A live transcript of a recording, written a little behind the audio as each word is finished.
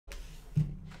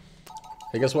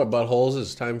Hey, guess what, buttholes?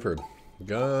 It's time for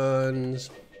guns.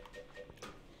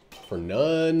 For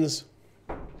nuns.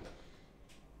 Is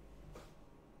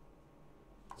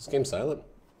this game silent?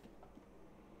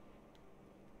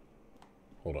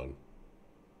 Hold on.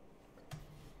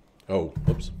 Oh,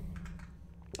 whoops.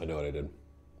 I know what I did.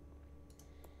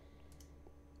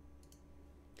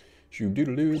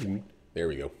 Shoo-doodle-doo. There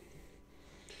we go.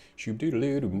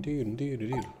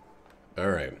 Shoo-doodle-doo.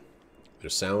 Alright.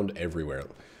 There's sound everywhere.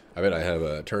 I bet I have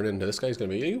a turn into this guy's gonna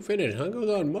be, you finished, huh? Goes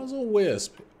on, muzzle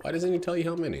wisp. Why doesn't he tell you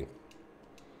how many?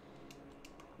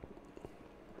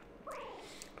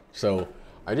 So,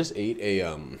 I just ate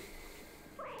a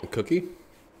cookie.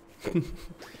 And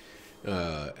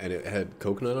it had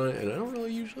coconut on it, and I don't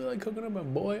really usually like coconut,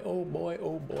 but boy, oh boy,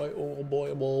 oh boy, oh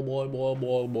boy, boy, boy, boy,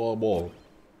 boy, boy, boy,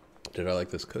 did I like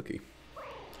this cookie.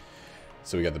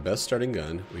 So we got the best starting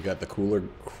gun, we got the cooler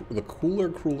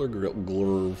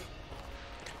glurv,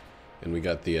 and we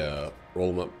got the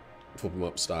roll them up, flip them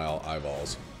up style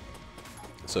eyeballs.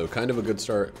 So kind of a good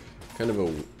start, kind of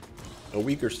a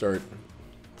weaker start.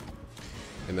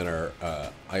 And then our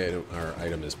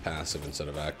item is passive instead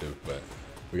of active, but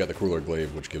we got the cooler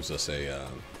glaive, which gives us a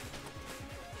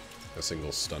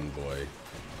single stun boy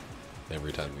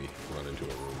every time we run into a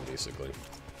room, basically.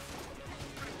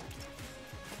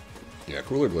 Yeah,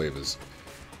 cooler glaive is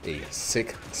a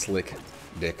sick, slick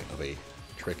dick of a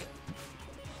prick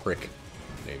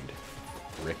named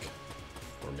Rick,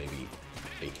 or maybe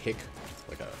a hick,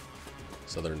 like a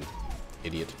southern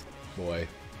idiot boy.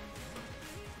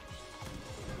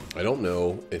 I don't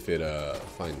know if it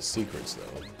finds secrets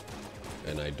though,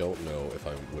 and I don't know if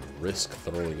I would risk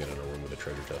throwing it in a room with a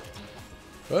treasure chest.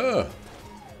 Ah!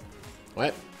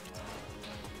 What?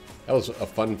 That was a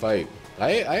fun fight.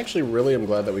 I actually really am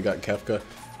glad that we got Kefka.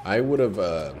 I would have,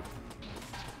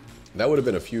 that would have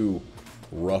been a few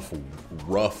rough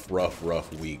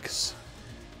weeks.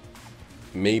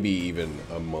 Maybe even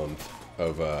a month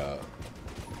of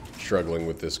struggling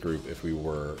with this group if we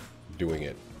were doing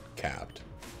it capped.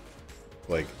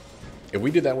 Like, if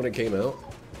we did that when it came out,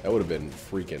 that would have been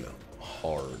freaking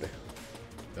hard.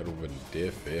 That would have been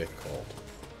difficult.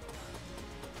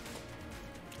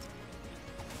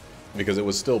 Because it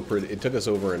was still pretty, it took us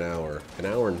over an hour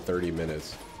and 30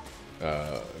 minutes,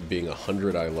 being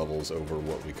 100 eye levels over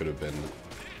what we could have been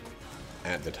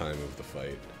at the time of the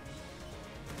fight.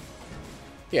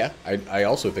 Yeah, I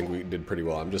also think we did pretty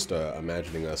well. I'm just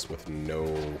imagining us with no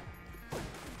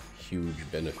huge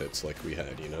benefits like we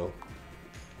had, you know?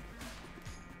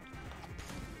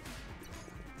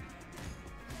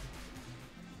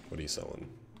 What are you selling?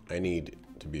 I need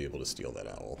to be able to steal that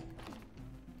owl.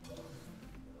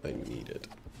 I need it.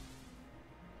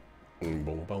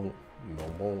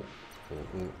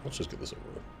 Let's just get this over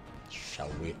with,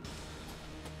 shall we?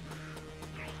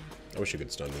 I wish you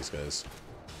could stun these guys.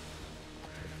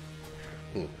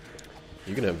 You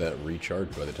can have that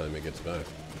recharged by the time it gets back.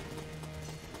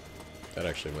 That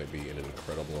actually might be an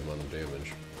incredible amount of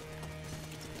damage.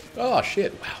 Oh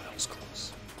shit! Wow, that was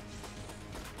close.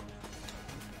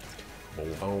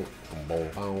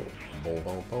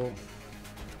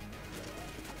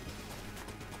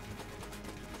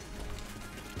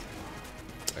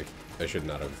 I should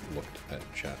not have looked at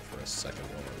chat for a second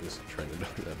while I was trying to do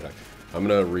that, but I'm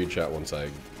gonna read chat once I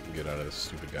get out of this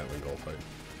stupid Gatling Gull fight.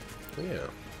 Yeah.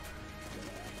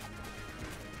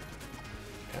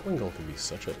 Gatling Gull can be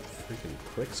such a freaking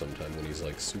prick sometimes when he's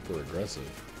like super aggressive.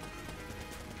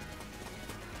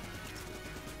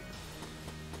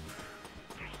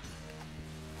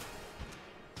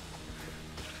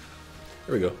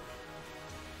 There we go.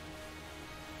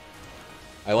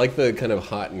 I like the kind of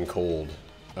hot and cold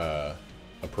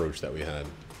approach that we had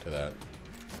to that.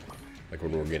 Like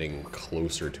when we're getting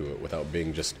closer to it without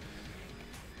being just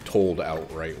told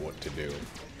outright what to do.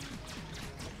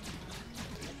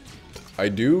 I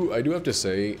do have to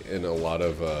say, in a lot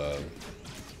of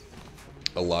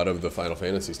the Final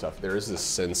Fantasy stuff, there is this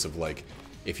sense of like,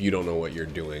 if you don't know what you're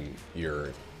doing,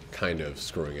 you're kind of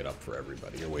screwing it up for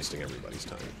everybody. You're wasting everybody's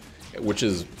time. Which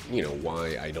is, you know,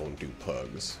 why I don't do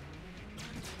pugs.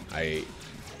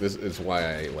 This is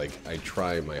why I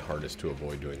try my hardest to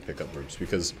avoid doing pickup groups,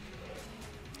 because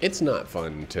it's not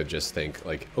fun to just think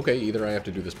like, okay, either I have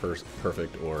to do this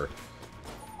perfect or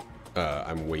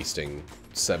I'm wasting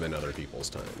 7 other people's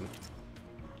time.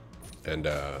 And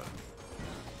oh,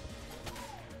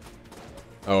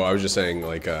 I was just saying,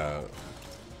 like,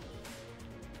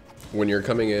 when you're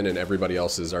coming in and everybody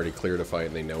else is already clear to fight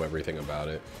and they know everything about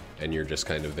it, and you're just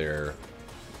kind of there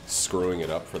screwing it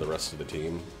up for the rest of the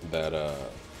team,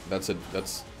 that's a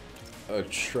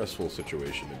stressful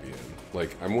situation to be in.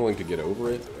 Like, I'm willing to get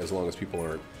over it as long as people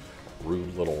aren't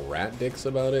rude little rat dicks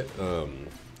about it.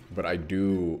 But I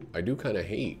do kind of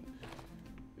hate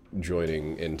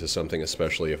joining into something,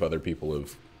 especially if other people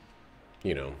have,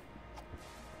 you know,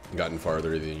 gotten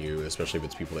farther than you, especially if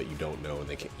it's people that you don't know and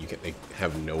they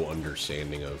have no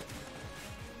understanding of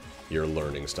your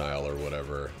learning style or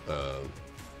whatever.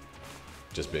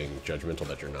 Just being judgmental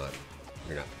that you're not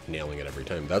nailing it every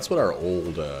time. That's what our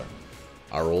old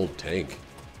tank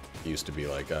used to be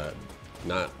like.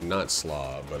 Not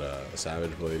Slaw, but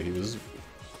Savage Blade. It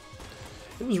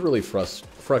was really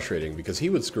frustrating because he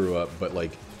would screw up, but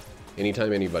like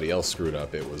anytime anybody else screwed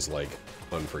up, it was like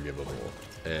unforgivable.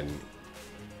 And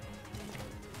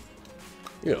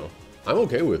you know, I'm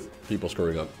okay with people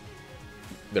screwing up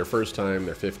their first time,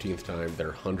 their 15th time,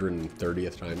 their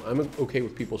 130th time. I'm okay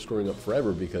with people screwing up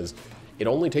forever because it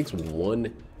only takes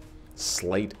one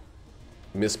slight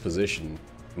misposition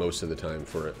most of the time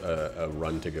for a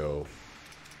run to go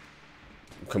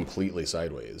completely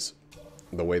sideways,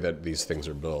 the way that these things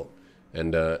are built.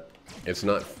 And it's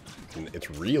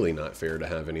really not fair to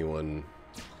have anyone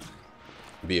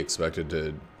be expected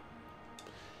to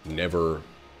never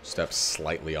step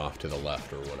slightly off to the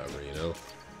left or whatever, you know?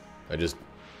 I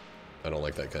don't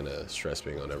like that kind of stress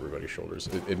being on everybody's shoulders.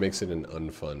 It makes it an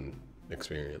unfun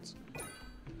experience.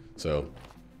 So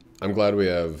I'm glad we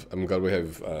have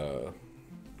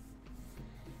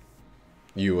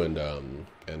you and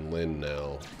Lynn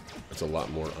now. It's a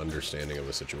lot more understanding of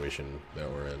the situation that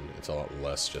we're in. It's a lot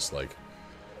less just like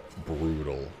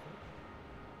brutal,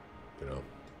 you know.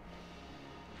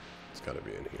 It's got to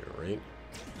be in here, right?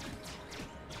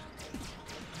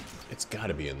 It's got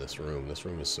to be in this room. This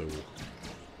room is so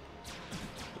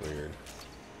weird.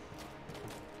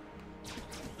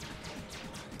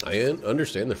 I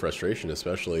understand the frustration,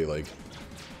 especially like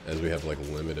as we have like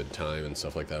limited time and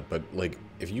stuff like that. But like,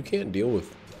 if you can't deal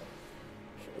with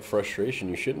frustration,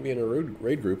 you shouldn't be in a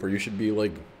raid group, or you should be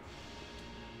like,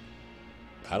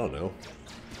 I don't know,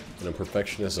 in a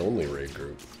perfectionist only raid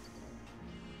group.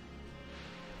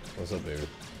 What's up, baby?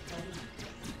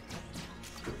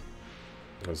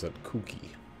 How's that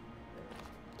cookie?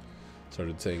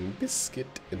 Started saying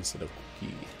biscuit instead of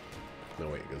cookie. No,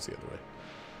 wait, it goes the other way.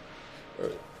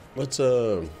 Alright, let's,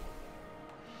 well,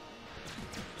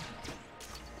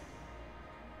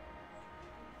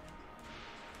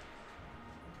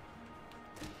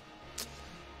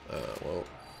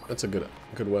 that's a good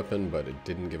weapon, but it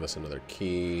didn't give us another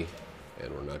key,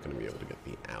 and we're not going to be able to get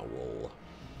the owl.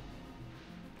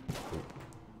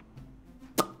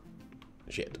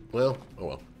 Shit. Well, oh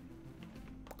well.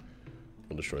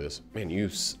 We'll destroy this. Man, you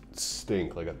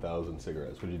stink like 1,000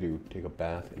 cigarettes. What'd you do? Take a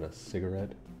bath in a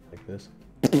cigarette like this?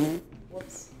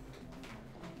 Whoops.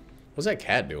 What's that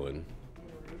cat doing?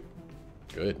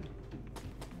 Good.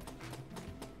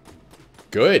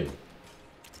 Good.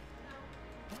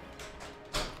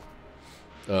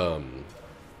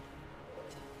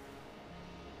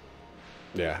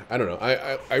 Yeah, I don't know.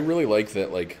 I really like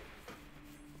that, like,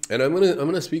 and I'm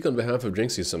gonna speak on behalf of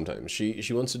Jinxie sometimes.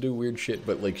 She wants to do weird shit,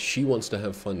 but like she wants to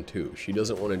have fun too. She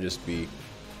doesn't want to just be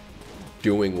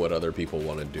doing what other people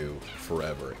want to do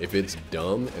forever. If it's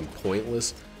dumb and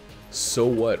pointless, so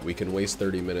what? We can waste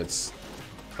 30 minutes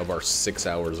of our 6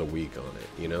 hours a week on it,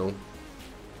 you know?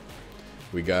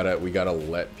 We gotta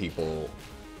let people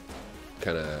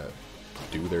kind of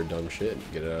do their dumb shit,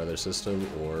 get it out of their system,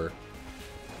 or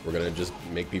we're gonna just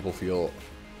make people feel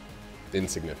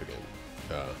insignificant.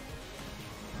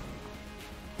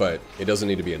 But it doesn't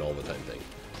need to be an all the time thing.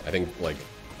 I think like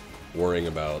worrying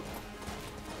about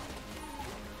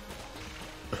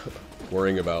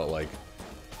like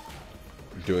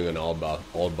doing an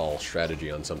oddball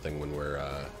strategy on something when we're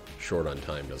short on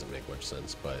time doesn't make much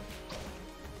sense. But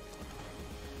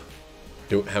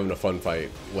having a fun fight,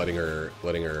 letting her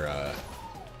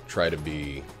try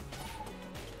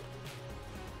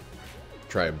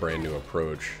a brand new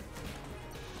approach,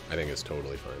 I think is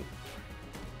totally fine.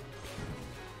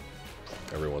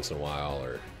 Every once in a while,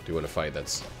 or doing a fight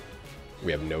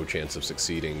we have no chance of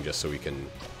succeeding just so we can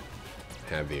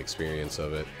have the experience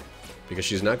of it. Because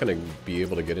she's not going to be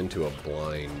able to get into a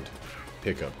blind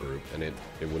pickup group, and it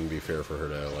wouldn't be fair for her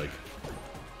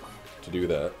to do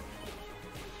that.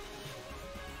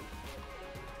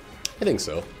 I think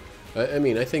so. I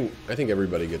mean, I think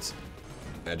everybody gets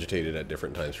agitated at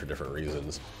different times for different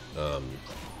reasons,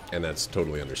 and that's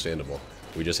totally understandable.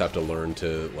 We just have to learn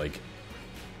to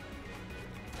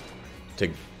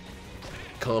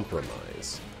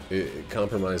compromise.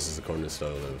 Compromise is the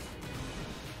cornerstone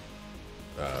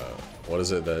of what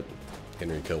is it that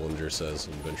Henry Killinger says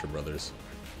in Venture Brothers?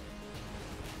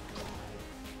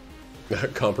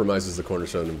 Compromise is the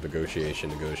cornerstone of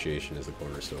negotiation. Negotiation is the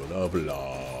cornerstone of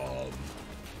love.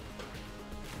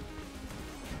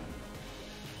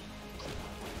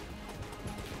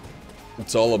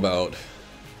 It's all about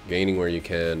gaining where you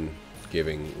can,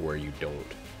 giving where you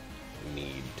don't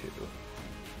need to.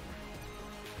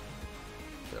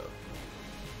 No.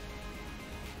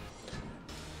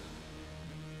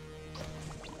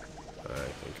 I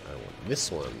think I want this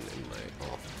one in my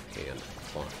offhand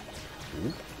slot.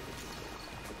 Ooh.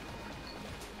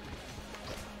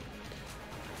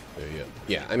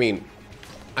 Yeah, I mean,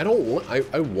 I don't want.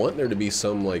 I want there to be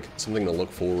some something to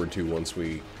look forward to once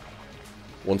we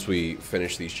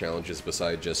finish these challenges.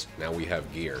 Besides just now we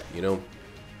have gear, you know,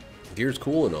 gear's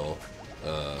cool and all,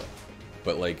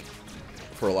 but like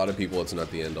for a lot of people, it's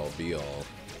not the end all be all.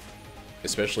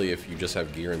 Especially if you just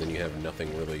have gear and then you have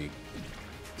nothing really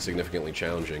significantly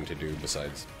challenging to do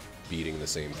besides beating the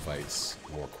same fights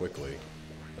more quickly.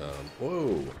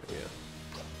 Whoa, yeah.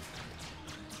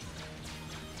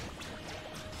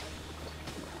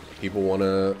 People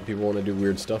wanna do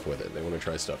weird stuff with it. They wanna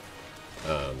try stuff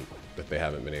that they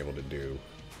haven't been able to do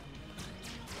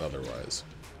otherwise.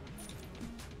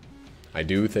 I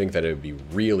do think that it would be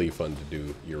really fun to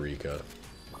do Eureka,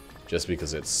 just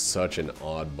because it's such an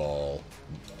oddball,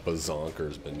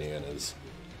 bazonkers bananas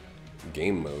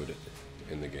game mode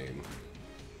in the game.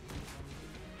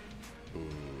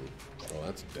 Well,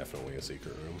 that's definitely a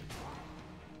secret room.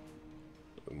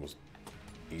 The most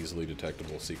easily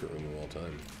detectable secret room of all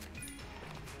time.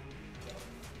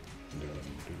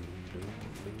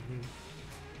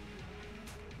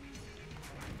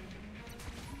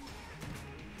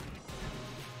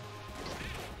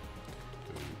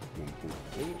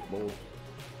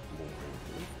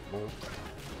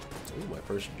 Ooh, my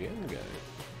first gem guy.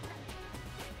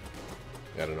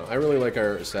 I don't know. I really like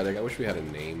our static. I wish we had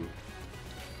a name.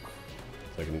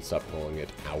 So I can stop calling it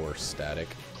our static.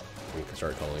 We can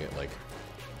start calling it like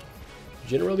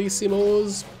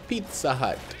Generalissimo's Pizza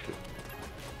Hut.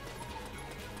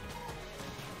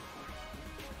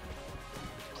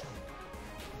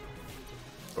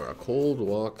 Or a cold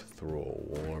walk through a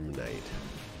warm night.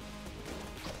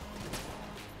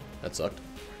 That sucked.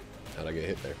 How'd I get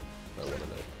hit there? I wanna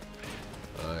know.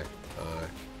 I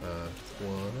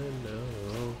wanna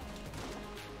know.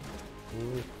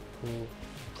 Ooh.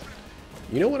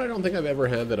 You know what I don't think I've ever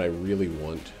had that I really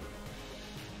want?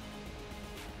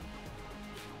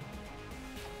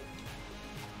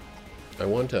 I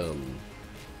want the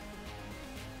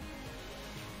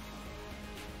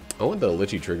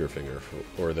Litchi trigger finger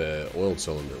or the oiled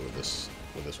cylinder with this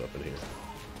weapon here.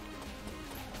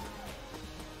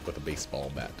 With a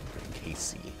baseball bat,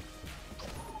 KC.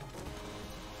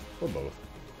 Or both.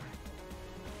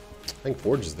 I think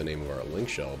Forge is the name of our link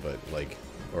shell, but like,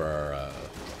 or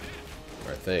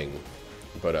our thing.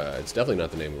 But it's definitely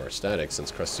not the name of our static,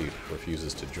 since Krusty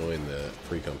refuses to join the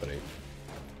free company.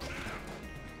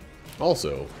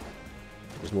 Also,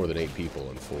 there's more than 8 people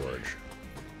in Forge.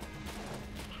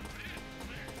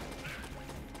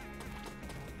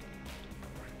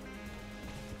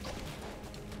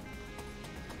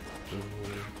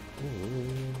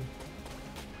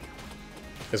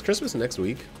 Is Christmas next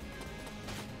week?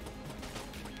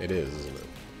 It is, isn't it?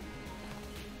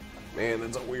 Man,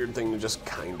 that's a weird thing to just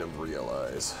kind of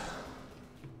realize.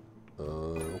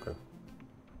 Okay.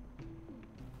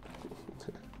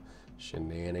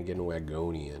 Shenanigan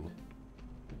Wagonian.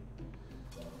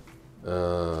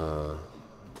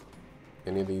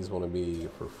 Any of these want to be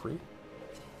for free?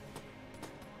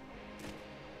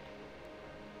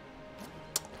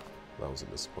 That was a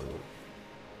disappointment.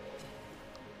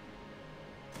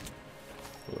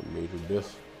 A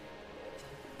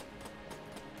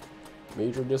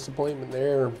major disappointment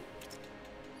there.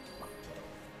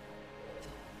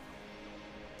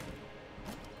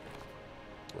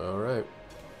 All right,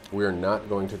 we are not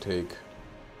going to take.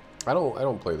 I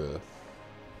don't play the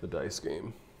dice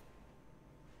game.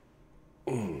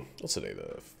 What's today?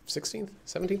 The 16th,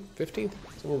 17th, 15th?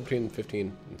 Somewhere between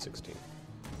 15 and 16.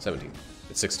 17.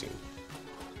 It's 16.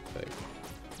 I think.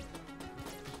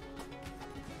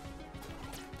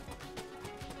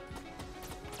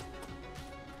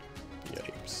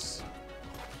 Yipes.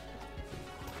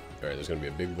 Alright, there's gonna be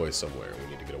a big boy somewhere. We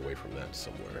need to get away from that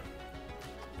somewhere.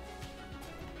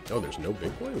 Oh, there's no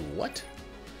big boy? What?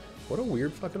 What a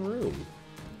weird fucking room.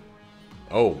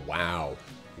 Oh, wow.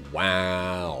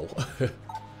 Wow.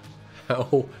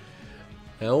 How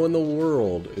in the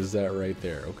world is that right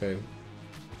there? Okay.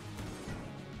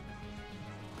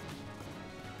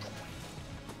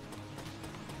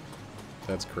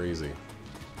 That's crazy.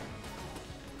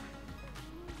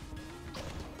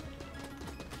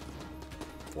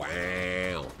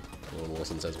 Wow. Owen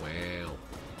Wilson says, wow.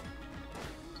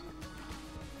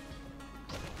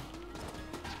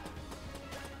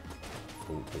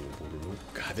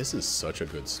 God, this is such a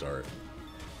good start.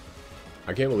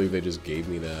 I can't believe they just gave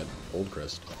me that old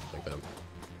crest like that.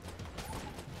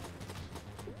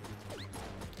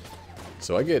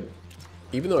 So I get,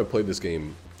 even though I played this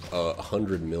game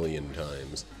 100 million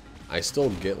times, I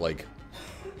still get like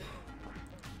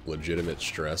legitimate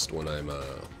stressed when I'm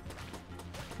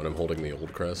holding the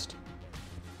old crest,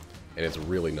 and it's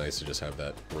really nice to just have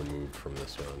that removed from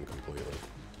this run completely.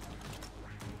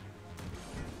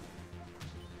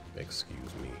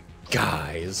 Excuse me,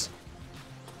 guys.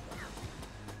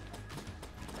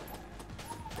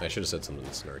 I should have said something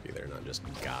snarky there, not just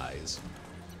guys,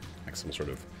 like some sort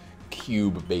of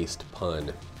cube-based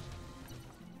pun.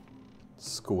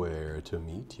 Square to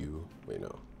meet you. Wait,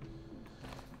 no.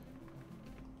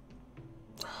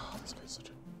 Oh, this guy's such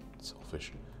a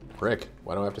selfish prick.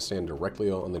 Why do I have to stand directly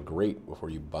on the grate before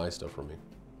you buy stuff from me?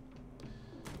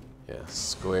 Yeah,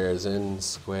 squares in,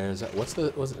 squares out. What's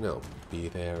it? No. Be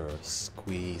there or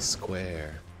squeeze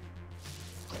square.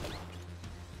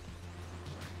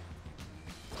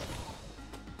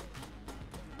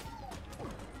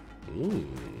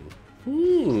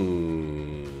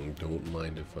 Don't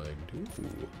mind if I do.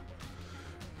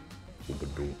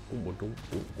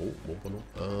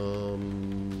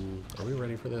 Are we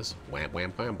ready for this?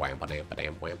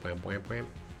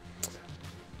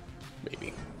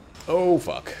 Maybe. Oh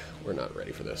fuck, we're not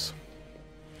ready for this.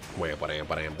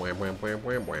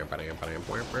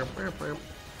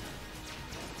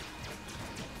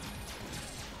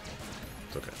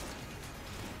 It's okay.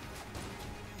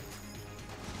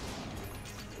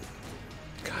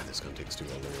 God, this gun takes too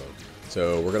long to reload.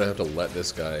 So we're gonna have to let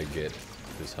this guy get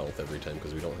his health every time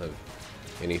because we don't have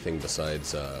anything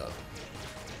besides the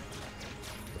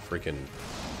freaking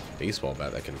baseball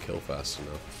bat that can kill fast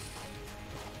enough.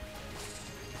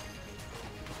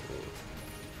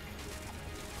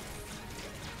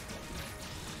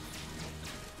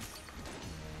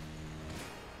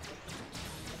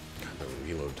 God, the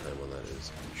reload time on that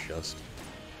is just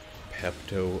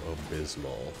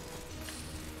Pepto-Abysmal.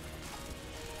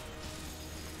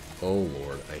 Oh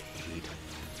lord, I hate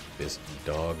this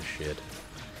dog shit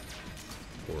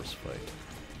horse fight.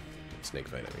 Snake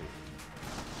fight, I mean.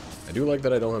 I do like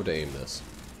that I don't have to aim this.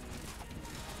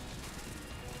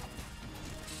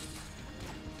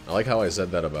 I like how I said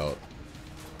that about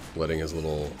letting his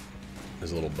little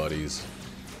buddies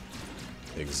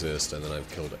exist, and then I've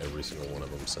killed every single one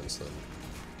of them since then.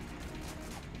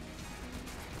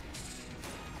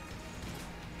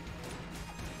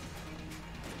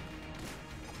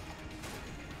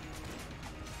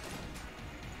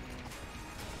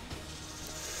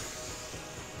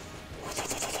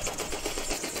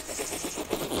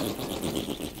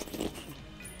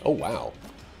 Oh wow.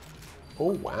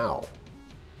 Oh wow.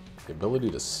 The ability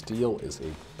to steal is a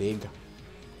big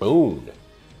boon.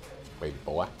 Wait,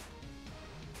 boy.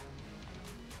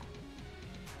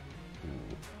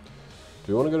 Do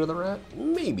we want to go to the rat?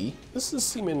 Maybe. This is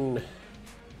seeming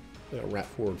like a rat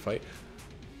forward fight.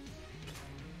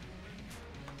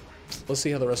 Let's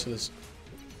see how the rest of this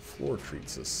floor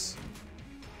treats us.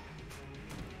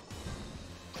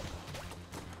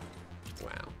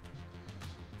 Wow.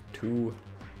 Two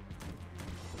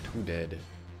dead,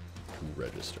 2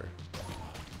 register.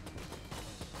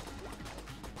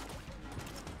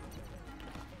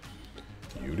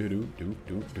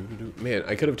 Man,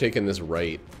 I could have taken this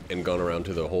right and gone around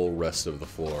to the whole rest of the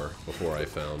floor before I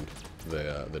found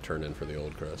the turn in for the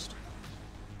old crest.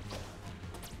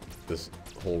 This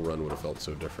whole run would have felt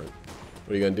so different.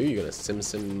 What are you gonna do? You gonna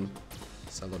Simpson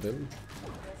Salabim?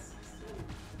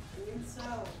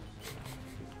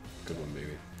 Good one,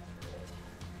 baby.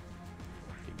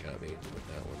 You got me with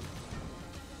that one.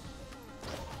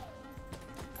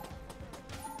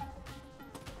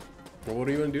 Well, what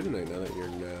are you gonna do tonight now that you're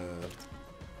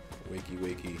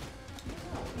wakey?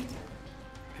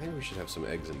 I think we should have some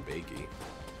eggs and bakey.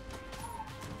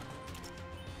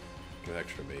 With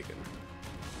extra bacon.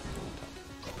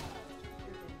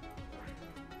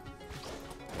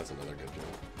 That's another good joke.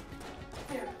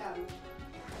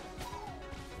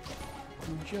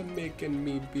 You're making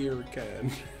me beer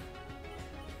can.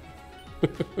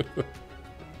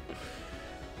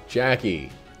 Jackie.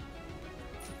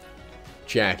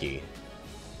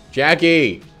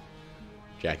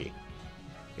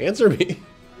 Answer me.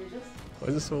 Why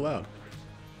is this so loud?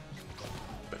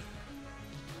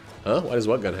 Huh? Why does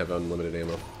what gun have unlimited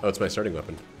ammo? Oh, it's my starting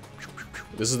weapon.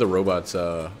 This is the robot's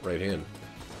right hand.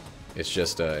 It's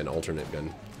just an alternate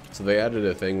gun. So they added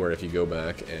a thing where if you go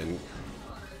back and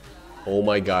Oh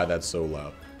my god, that's so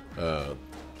loud.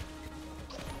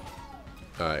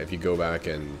 If you go back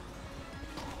and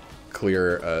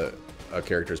clear a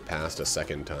character's past a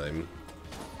second time,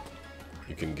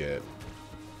 you can get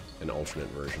an alternate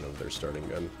version of their starting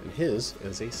gun. And his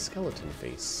is a skeleton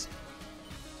face.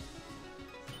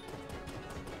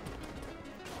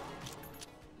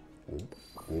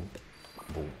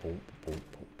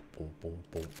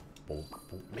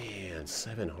 Man,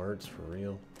 7 hearts for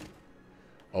real.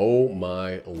 Oh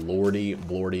my lordy,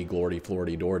 blordy, glordy,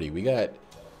 flordy, dordy. We got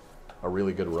a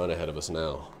really good run ahead of us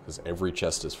now, because every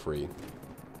chest is free.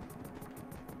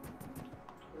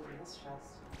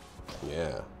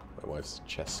 Yeah, my wife's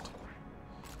chest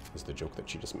is the joke that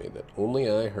she just made that only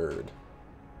I heard.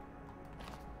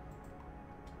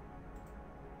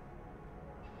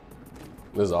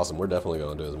 This is awesome. We're definitely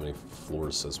going to do as many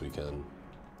floors as we can.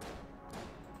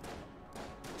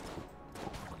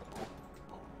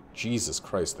 Jesus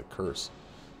Christ, the curse.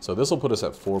 So this will put us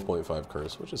at 4.5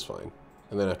 curse, which is fine.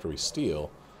 And then after we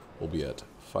steal, we'll be at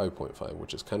 5.5,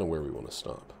 which is kind of where we want to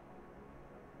stop.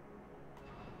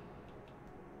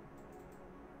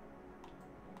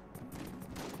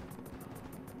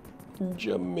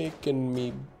 Jamaican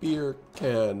me beer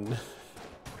can.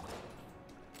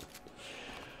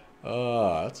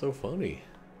 Ah, that's so funny.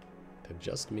 To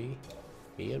just me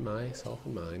and myself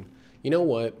and mine. You know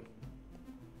what?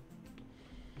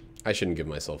 I shouldn't give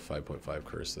myself 5.5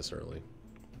 curse this early.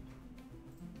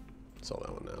 Saw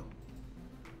that one now.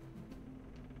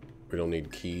 We don't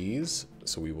need keys,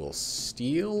 so we will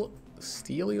steal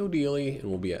Steely-o-dealy, and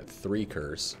we'll be at 3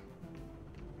 curse.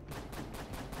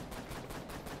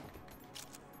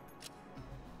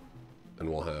 And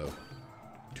we'll have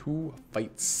 2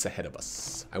 fights ahead of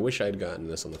us. I wish I had gotten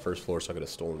this on the first floor so I could have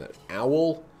stolen that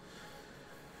owl.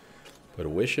 Put a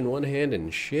wish in one hand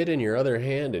and shit in your other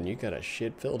hand, and you got a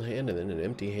shit-filled hand and then an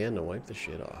empty hand to wipe the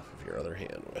shit off of your other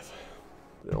hand with.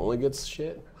 It only gets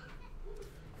shit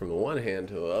from the one hand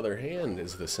to the other hand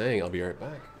is the saying. I'll be right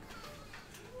back.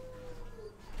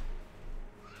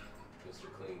 Mr.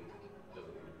 Clean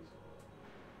doesn't use.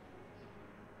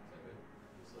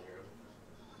 Is that good? You still hear him?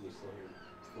 Can you still hear him?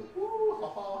 Ooh, ha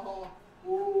ha ha.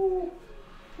 Ooh.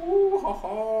 Ooh, ha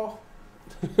ha.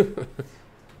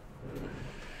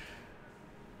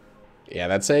 Yeah,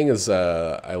 that saying is,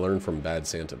 I learned from Bad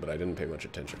Santa, but I didn't pay much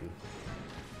attention.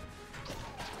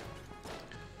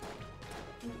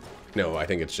 No, I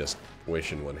think it's just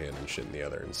wish in one hand and shit in the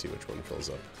other and see which one fills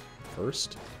up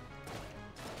first.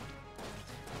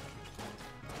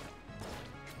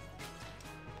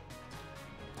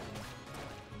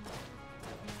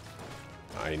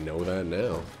 I know that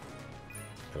now.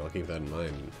 And I'll keep that in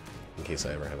mind in case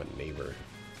I ever have a neighbor.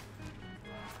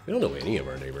 We don't know any of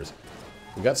our neighbors.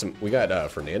 We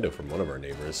got Fernando from one of our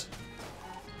neighbors.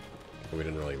 But we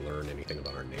didn't really learn anything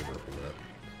about our neighbor from that.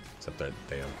 Except that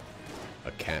they have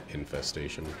a cat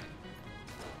infestation.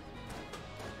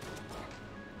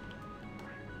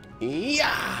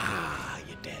 Yeah!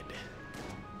 You're dead.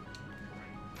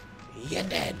 You're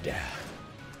dead.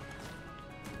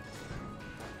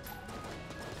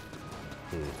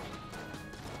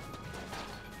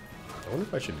 I wonder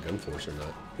if I should gun force or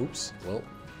not. Oops. Well,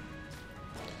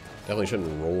 definitely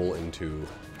shouldn't roll into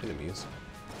enemies.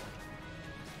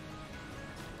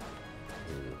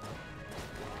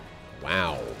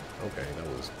 Wow. Okay, that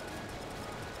was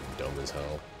dumb as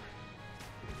hell.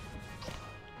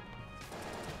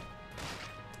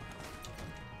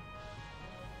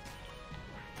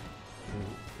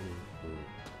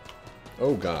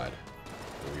 Oh god.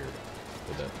 Weird.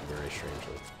 Did that very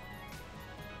strangely.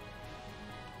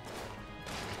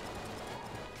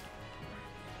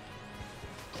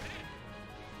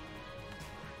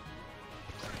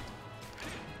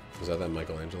 Was that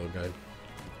Michelangelo guy?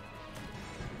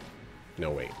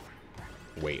 No, wait.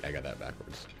 Wait, I got that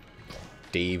backwards.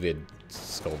 David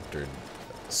sculptured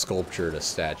a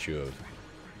statue of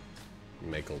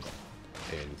Michael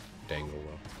and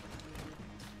Dangelo.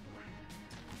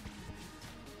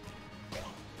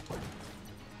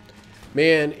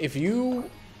 Man, if you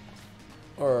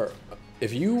were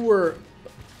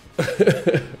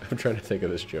I'm trying to think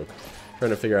of this joke. I'm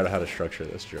trying to figure out how to structure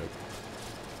this joke.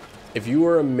 If you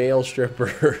were a male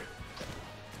stripper,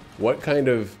 what kind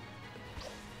of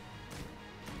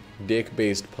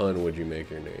dick-based pun would you make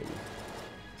your name?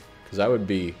 Because I would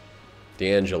be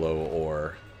D'Angelo,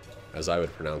 or, as I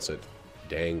would pronounce it,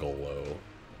 Dangelo.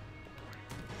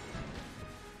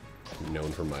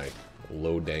 Known for my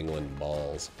low-dangling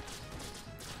balls.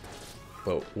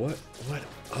 But what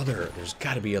other? There's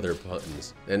got to be other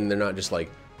puns. And they're not just like,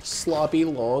 Sloppy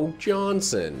Long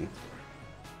Johnson.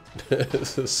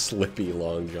 This is Slippy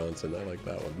Long Johnson. I like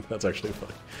that one. That's actually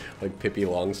funny. Like Pippi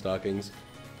Longstockings.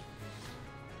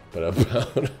 But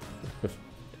about...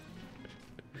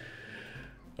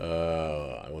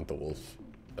 I want the wolf.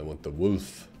 I want the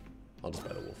wolf. I'll just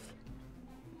buy the wolf.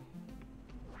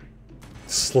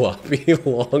 Sloppy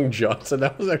Long Johnson.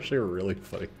 That was actually really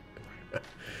funny. That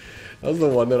was the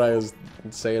one that I was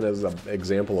saying as an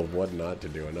example of what not to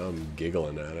do, and now I'm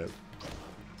giggling at it.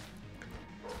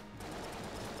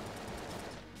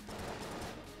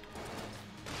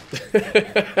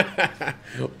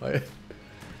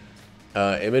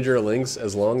 Imager links,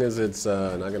 as long as it's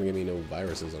not going to give me no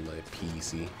viruses on my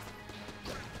PC.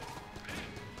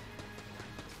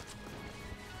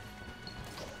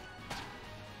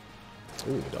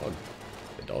 Ooh, the dog.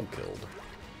 The dog killed.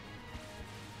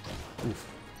 Oof.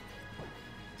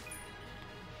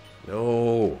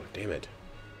 No, damn it.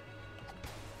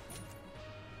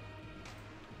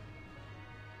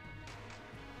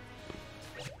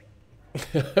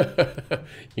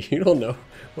 You don't know.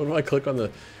 What if I click on the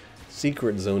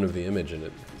secret zone of the image and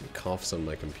it coughs on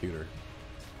my computer?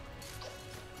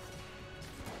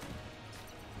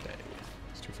 Dang,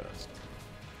 it's too fast.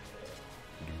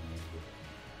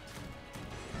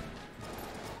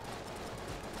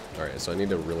 Alright, so I need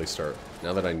to really start,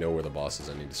 now that I know where the boss is,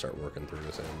 I need to start working through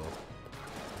this ammo.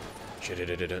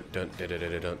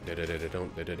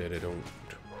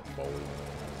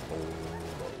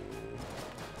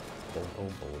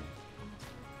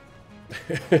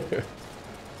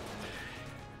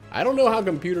 I don't know how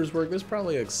computers work. There's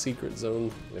probably a secret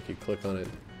zone if you click on it.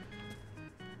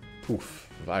 Poof,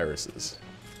 viruses.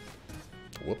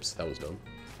 Whoops, that was dumb.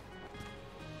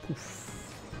 Poof.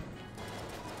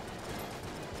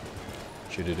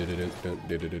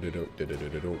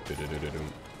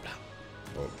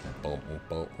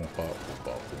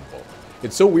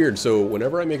 It's so weird. So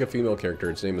whenever I make a female character,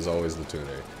 its name is always Latune.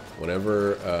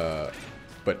 Whenever,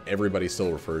 but everybody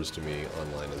still refers to me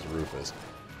online as Rufus.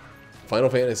 Final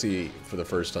Fantasy, for the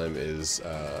first time, is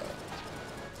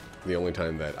the only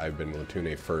time that I've been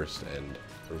Latune first and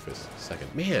Rufus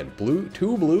second. Man,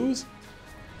 two blues?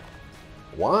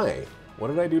 Why? What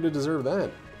did I do to deserve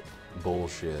that?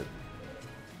 Bullshit.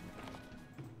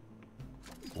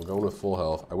 We're going with full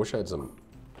health. I wish I had some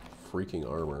freaking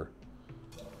armor,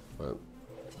 but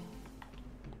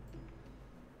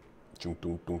how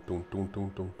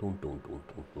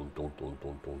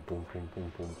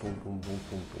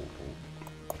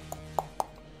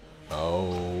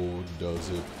does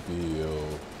it feel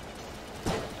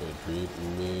to treat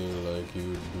me like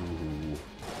you do?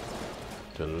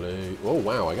 To lay... Oh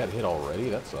wow, I got hit already?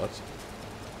 That sucks.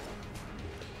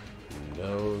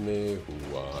 Tell me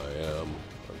who I am.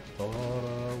 I thought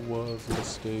I was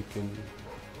mistaken.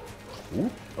 Ooh.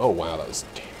 Oh wow, that was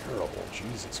terrible.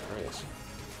 Jesus Christ.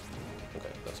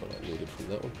 Okay, that's what I needed from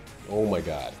that one. Oh my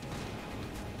god.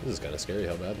 This is kind of scary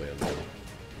how badly I'm doing.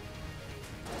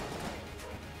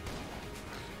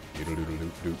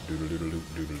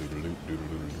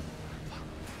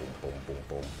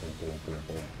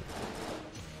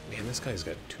 Man, this guy's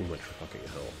got too much fucking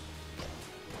health.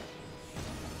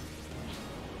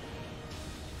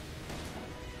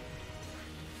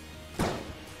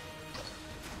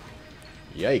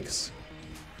 Yikes.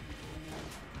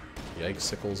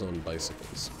 Yikesicles on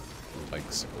bicycles.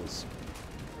 Bikesicles.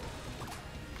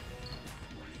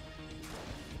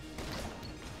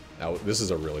 Now, this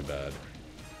is a really bad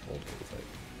old game fight.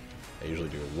 I usually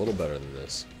do a little better than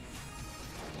this.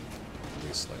 At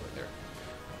least slightly there.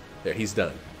 There, he's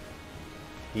done.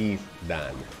 He's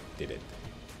done. Didn't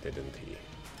he?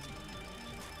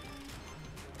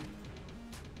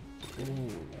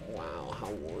 Ooh, wow,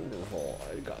 how wonderful.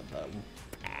 I got that.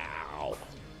 Ow.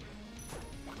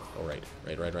 Oh, right.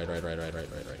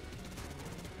 Right.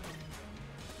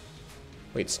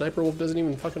 Wait, Sniper Wolf doesn't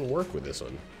even fucking work with this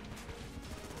one.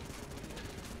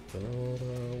 Thought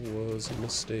I was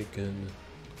mistaken.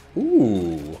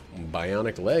 Ooh,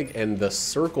 bionic leg and the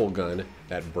circle gun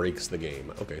that breaks the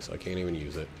game. Okay, so I can't even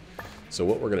use it. So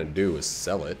what we're gonna do is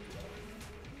sell it.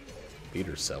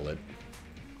 Peter, sell it.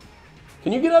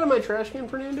 Can you get out of my trash can,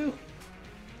 Fernando?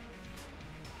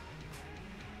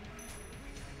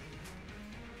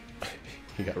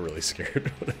 He got really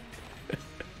scared.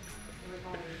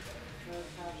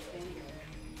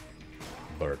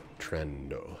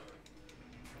 Bertrando.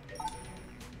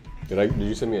 Did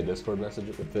you send me a Discord message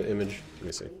with the image? Let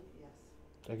me see. Yes.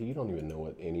 Jackie, you don't even know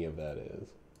what any of that is.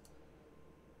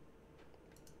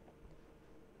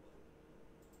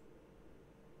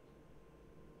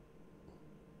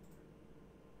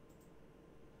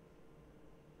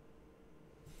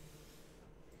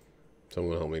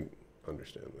 Someone help me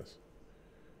understand this.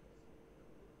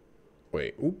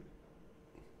 Wait, oop.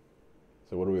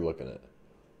 So what are we looking at?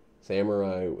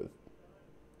 Samurai with...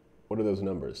 What are those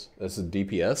numbers? This is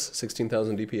DPS?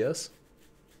 16,000 DPS?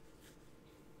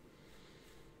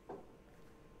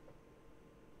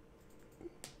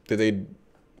 Did they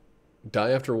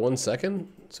die after 1 second?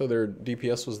 So their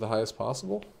DPS was the highest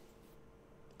possible?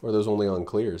 Or are those only on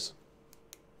clears?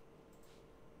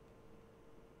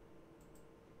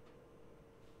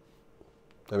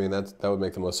 I mean, that would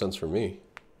make the most sense for me.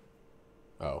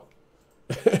 Oh.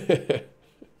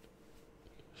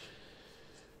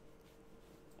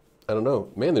 I don't know.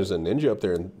 Man, there's a ninja up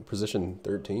there in position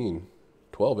 13.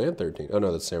 12 and 13. Oh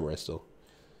no, that's samurai still.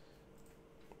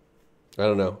 I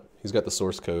don't know. He's got the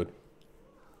source code.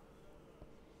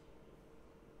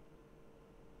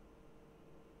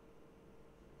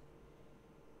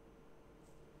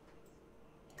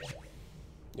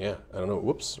 Yeah, I don't know.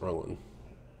 Whoops, wrong one.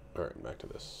 Alright, back to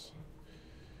this.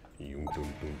 Give me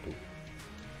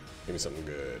something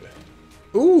good.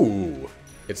 Ooh!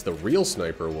 It's the real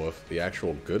sniper wolf, the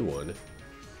actual good one.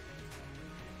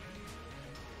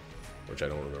 Which I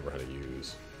don't remember how to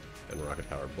use. And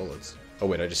rocket-powered bullets. Oh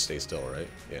wait, I just stay still, right?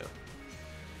 Yeah.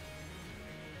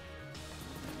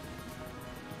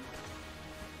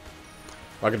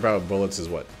 Rocket-powered bullets is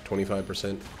what?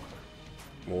 25%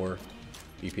 more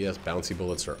DPS? Bouncy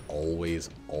bullets are always,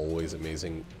 always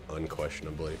amazing,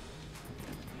 unquestionably.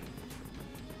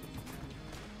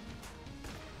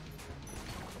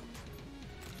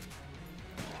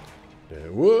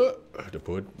 What? To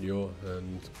put your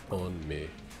hands on me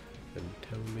and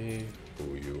tell me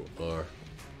who you are.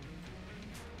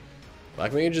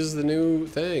 Black Mage is the new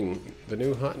thing, the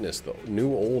new hotness, the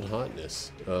new old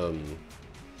hotness. Get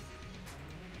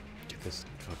this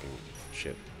fucking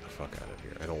shit the fuck out of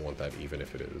here. I don't want that even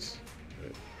if it is.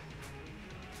 Right.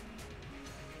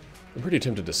 I'm pretty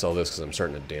tempted to sell this because I'm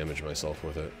starting to damage myself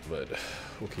with it, but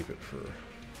we'll keep it for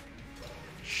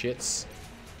shits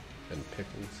and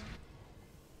pickles.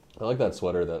 I like that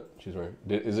sweater that she's wearing.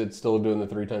 Is it still doing the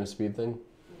 3 times speed thing?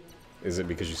 Is it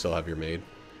because you still have your maid?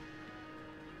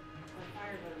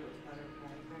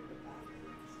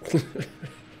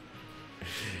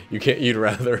 You can't. You'd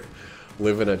rather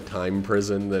live in a time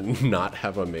prison than not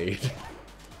have a maid.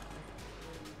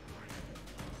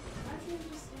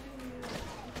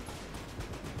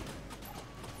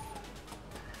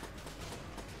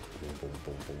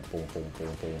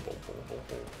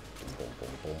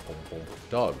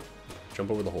 Dog, jump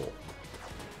over the hole.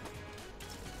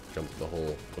 Jump the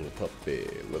hole,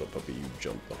 little puppy, you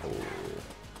jump the hole.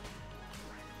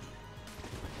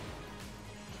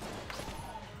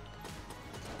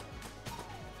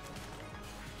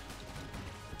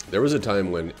 There was a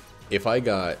time when if I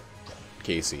got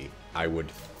Casey, I would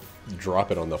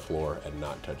drop it on the floor and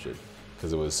not touch it.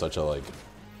 Because it was such a, like,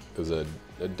 it was a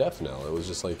death knell. It was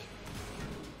just like,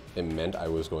 it meant I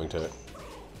was going to...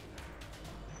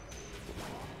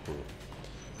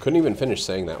 Couldn't even finish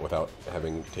saying that without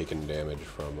having taken damage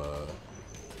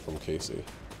from Casey.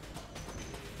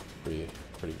 Pretty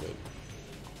good.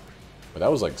 But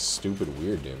that was like stupid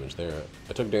weird damage there.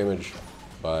 I took damage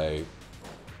by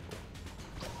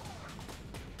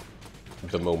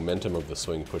the momentum of the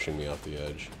swing pushing me off the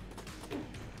edge.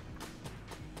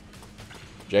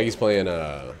 Jaggy's playing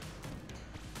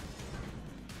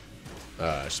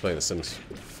she's playing The Sims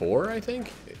 4, I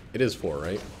think? It is 4,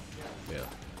 right? Yeah.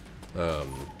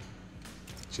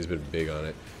 She's been big on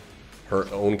it. Her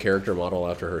own character model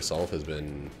after herself has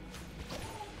been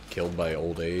killed by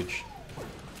old age.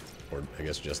 Or I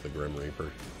guess just the Grim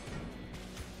Reaper.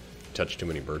 Touched too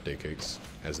many birthday cakes,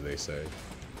 as they say.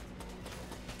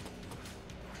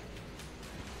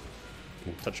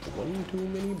 Touched one too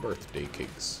many birthday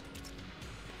cakes.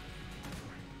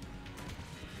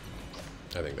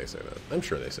 I think they say that. I'm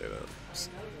sure they say that.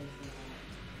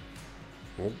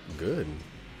 Well, good.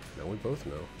 Now we both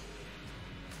know.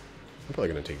 I'm probably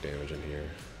gonna take damage in here.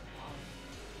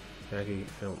 Maggie,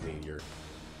 I don't need your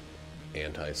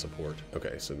anti-support.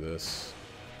 Okay, so this,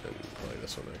 and probably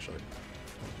this one actually.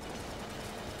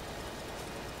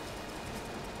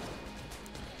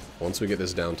 Once we get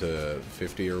this down to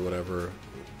 50 or whatever,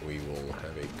 we will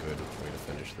have a good way to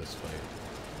finish this fight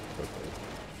quickly.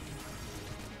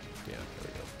 Yeah, there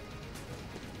we go.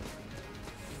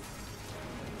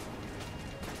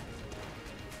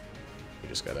 We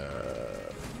just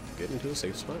gotta get into a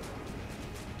safe spot.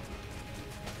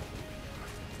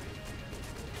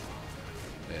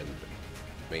 And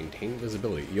maintain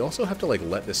visibility. You also have to like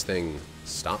let this thing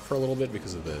stop for a little bit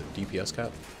because of the DPS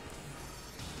cap.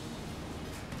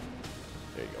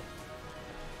 There you go.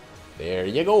 There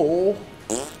you go.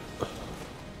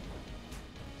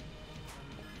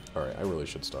 Alright, I really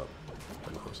should stop.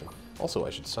 second person. Also, I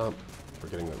should stop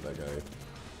forgetting that that guy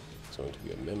is going to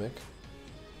be a mimic.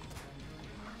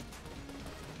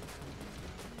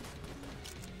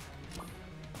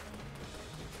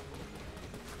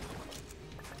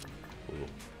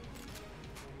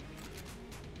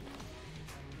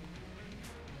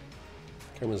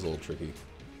 Camera's a little tricky.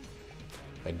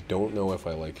 I don't know if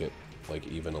I like it, like,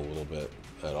 even a little bit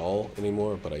at all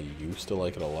anymore, but I used to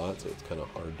like it a lot, so it's kind of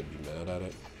hard to be mad at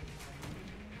it.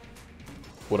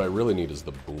 What I really need is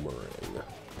the boomerang.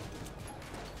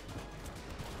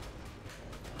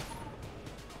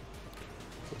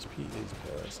 As P is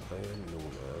Paris, I am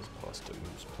known as Austin,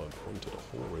 who's plugged into the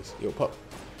whole race. Yo, pup,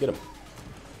 get him.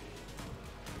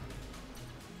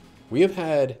 We have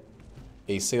had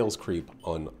a sales creep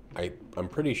on, I'm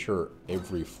pretty sure,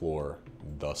 every floor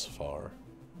thus far.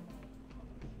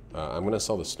 I'm going to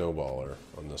sell the snowballer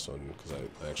on this one, because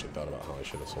I actually thought about how I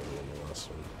should have sold it on the last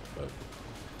one. But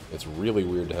it's really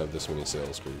weird to have this many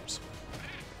sales creeps.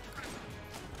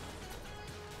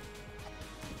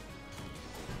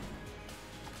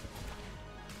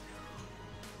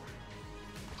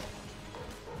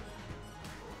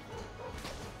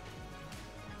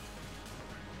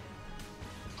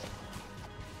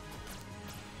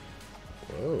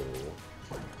 Whoa.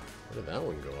 Where did that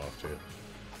one go off to?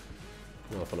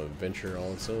 Went off on an adventure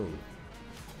all its own.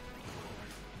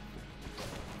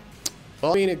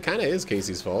 Well, I mean, it kind of is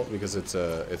Casey's fault because it's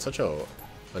such an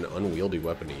unwieldy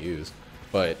weapon to use.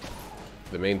 But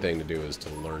the main thing to do is to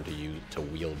learn to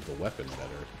wield the weapon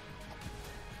better.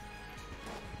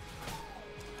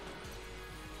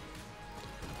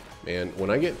 Man,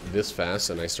 when I get this fast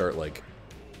and I start like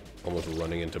almost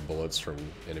running into bullets from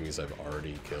enemies I've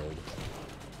already killed,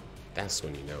 that's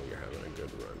when you know you're having a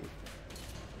good run.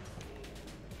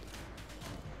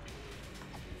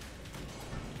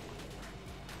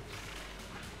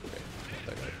 Okay, let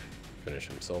that guy finish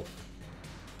himself.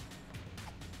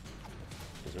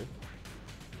 Excuse me.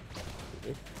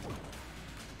 Excuse me.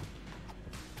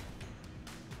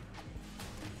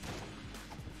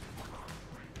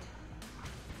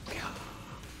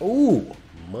 Oh!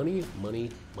 Money, money,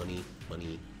 money,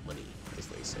 money, money, as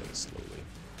they say slowly.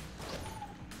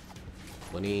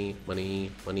 Money, money,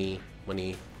 money,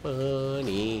 money,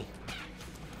 money.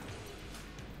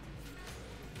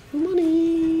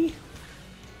 Money!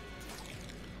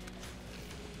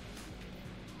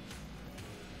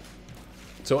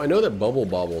 So I know that Bubble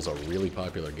Bobble's a really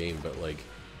popular game, but like,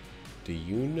 do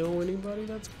you know anybody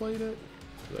that's played it?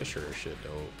 'Cause I sure as shit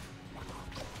don't.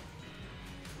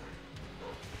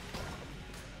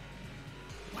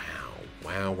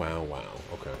 Wow, wow, wow.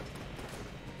 Okay.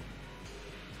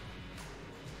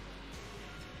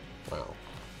 Wow.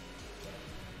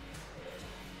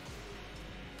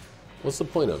 What's the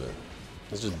point of it?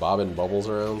 It's just bobbing bubbles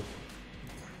around?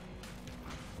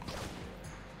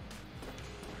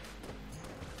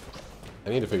 I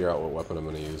need to figure out what weapon I'm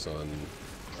going to use on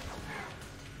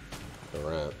the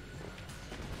rat.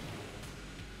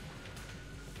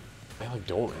 I like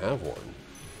don't have one.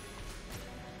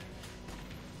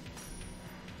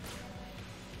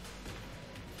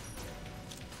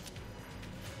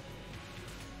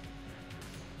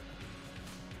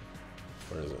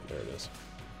 Where is it? There it is.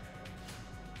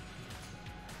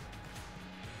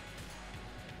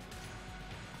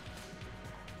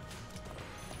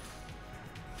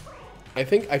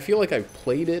 I feel like I've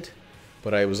played it,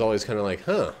 but I was always kind of like,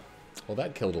 huh, well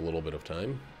that killed a little bit of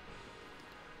time.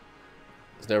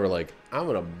 It's never like, I'm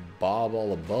gonna bob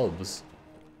all the bubs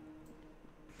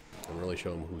and really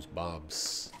show him who's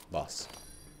Bob's boss.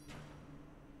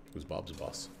 Who's Bob's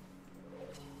boss?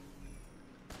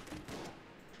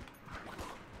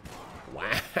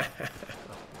 Wow.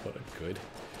 What a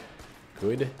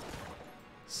good,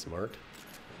 smart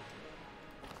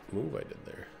move I did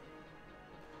there.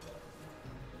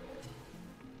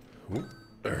 Ooh.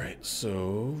 All right,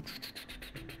 so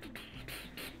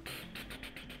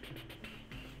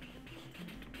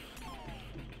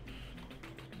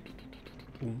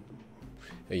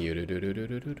hey, you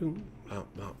do.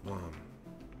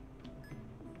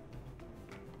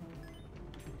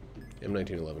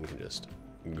 M1911 can just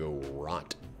go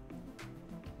rot.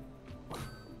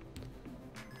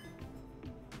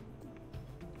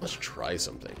 Let's try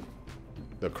something.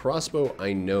 The crossbow,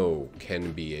 I know,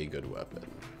 can be a good weapon.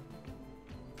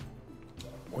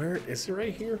 Where is it?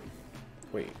 Right here?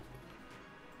 Wait.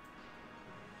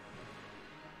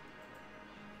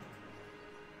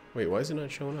 Wait, why is it not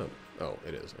showing up? Oh,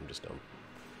 it is. I'm just dumb.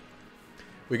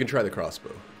 We can try the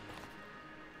crossbow.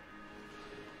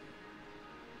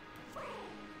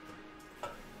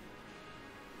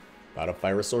 About to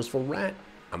fight a resourceful rat.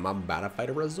 I'm about to fight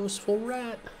a resourceful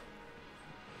rat.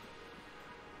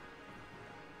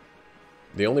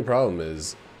 The only problem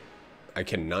is I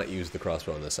cannot use the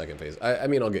crossbow in the second phase. I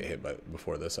mean, I'll get hit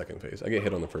before the second phase. I get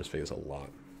hit on the first phase a lot.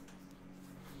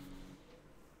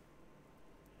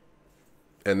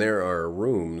 And there are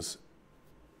rooms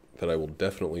that I will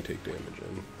definitely take damage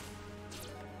in.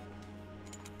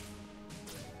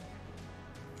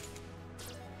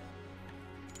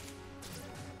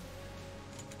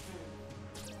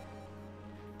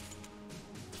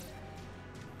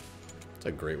 It's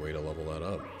a great way to level that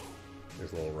up.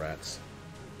 There's little rats.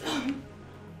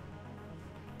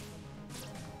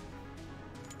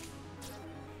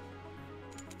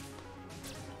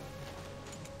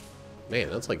 Man,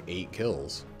 that's like 8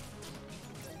 kills.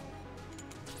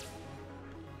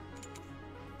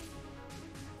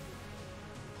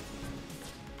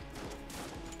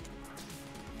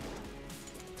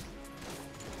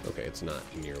 Okay, it's not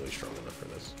nearly strong enough for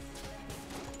this.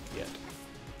 Yet.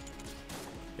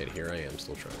 And here I am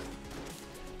still trying.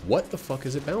 What the fuck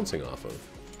is it bouncing off of?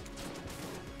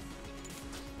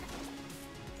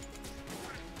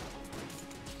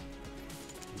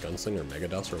 Gunslinger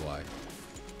Megadust or why?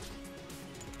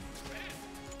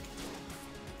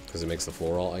 Because it makes the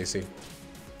floor all icy?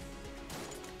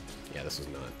 Yeah, this is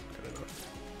not good enough.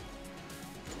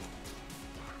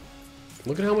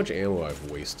 Look at how much ammo I've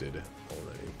wasted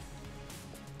already.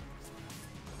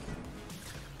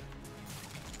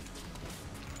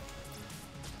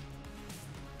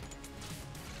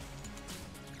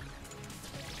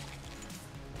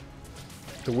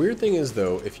 The weird thing is,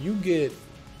 though, if you get,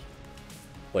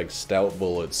 like, stout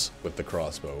bullets with the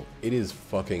crossbow, it is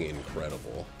fucking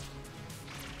incredible.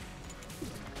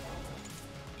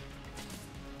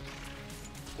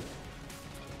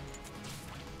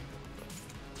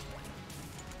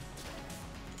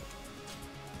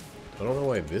 I don't know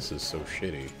why this is so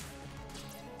shitty.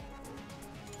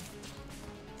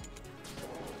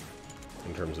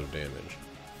 In terms of damage.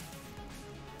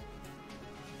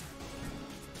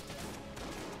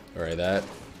 Alright, that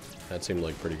seemed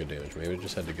like pretty good damage. Maybe it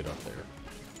just had to get up there.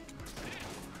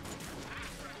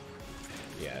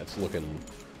 Yeah, it's looking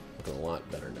a lot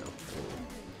better now.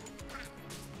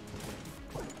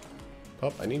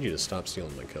 Pup, I need you to stop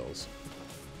stealing my kills.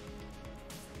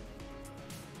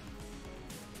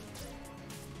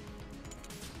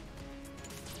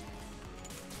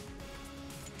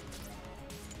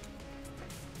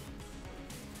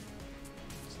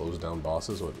 Slows down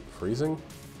bosses with freezing?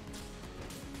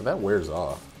 But that wears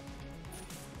off.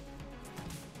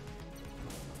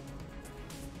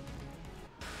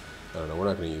 I don't know, we're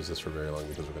not going to use this for very long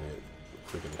because we're going to get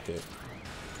freaking hit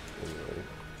anyway.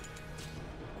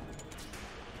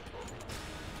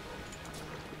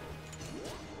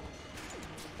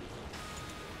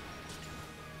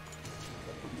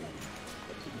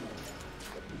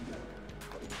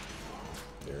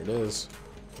 There it is.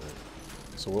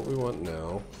 So what we want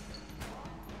now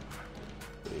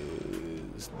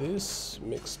is this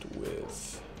mixed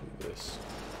with this.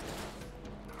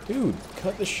 Dude,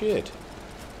 cut the shit.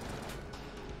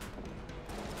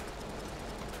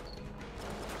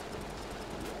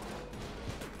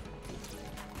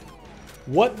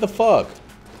 What the fuck?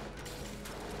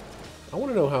 I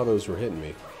want to know how those were hitting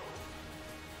me.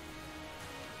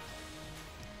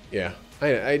 Yeah,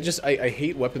 I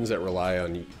hate weapons that rely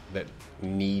on, that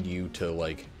need you to,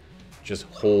 like, just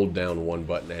hold down one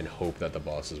button and hope that the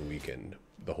boss is weakened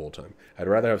the whole time. I'd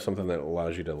rather have something that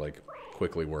allows you to, like,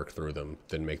 quickly work through them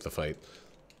than make the fight,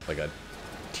 like, a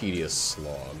tedious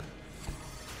slog.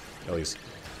 At least,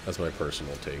 that's my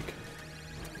personal take.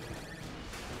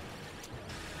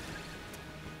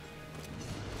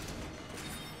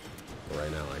 But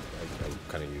right now,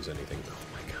 I kind of use anything. Oh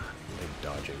my god, like,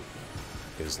 dodging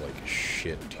is like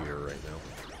shit tier right now.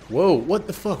 Whoa, what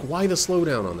the fuck? Why the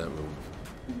slowdown on that move?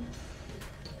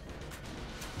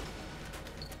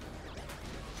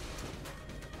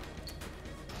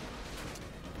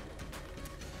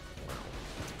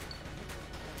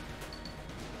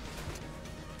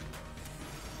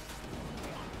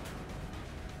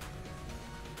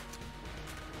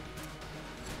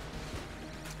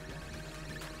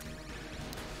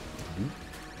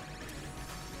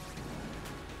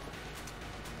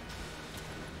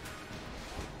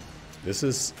 This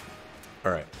is...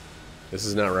 Alright. This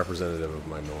is not representative of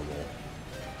my normal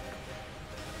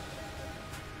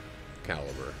caliber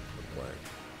of play.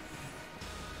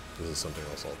 This is something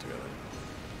else altogether.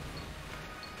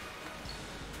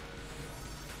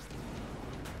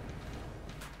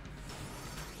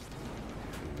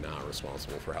 I'm not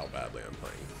responsible for how badly I'm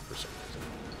playing for some reason.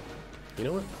 You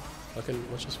know what?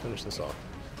 Let's just finish this off.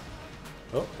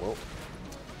 Oh, well.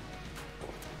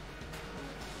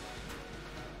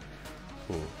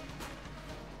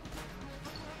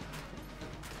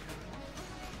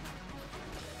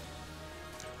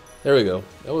 There we go.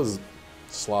 That was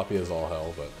sloppy as all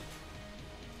hell, but...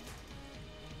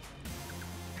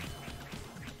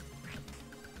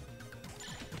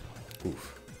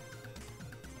 Oof.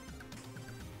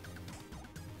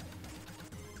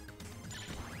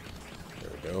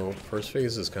 There we go. First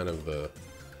phase is kind of the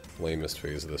lamest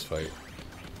phase of this fight.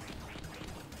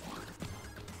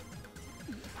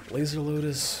 Laser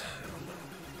Lotus.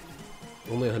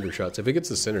 Only 100 shots. If it gets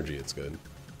the synergy, it's good.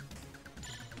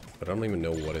 But I don't even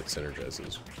know what it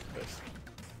synergizes with.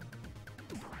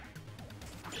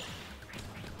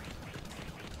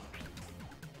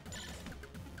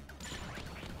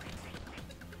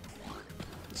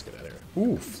 Let's get out of here.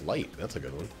 Ooh, flight. That's a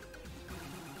good one.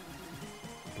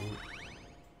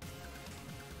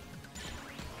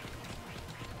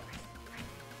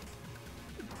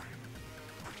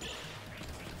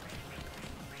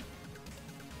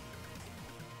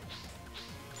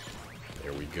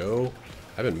 There we go.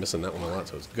 I've been missing that one a lot,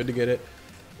 so it's good to get it.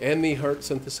 And the heart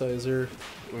synthesizer.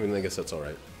 I mean, I guess that's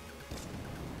alright.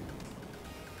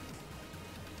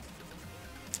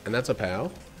 And that's a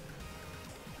POW.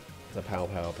 It's a POW,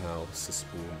 POW, POW.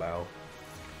 Spoon bow.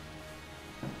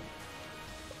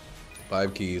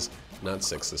 5 keys. Not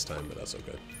 6 this time, but that's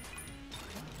okay.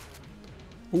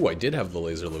 Ooh, I did have the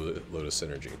Laser Lotus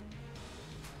synergy.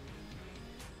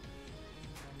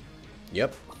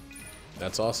 Yep.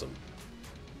 That's awesome.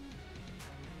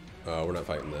 We're not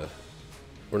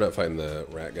fighting the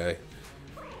rat guy.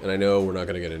 And I know we're not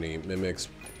gonna get any mimics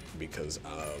because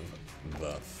of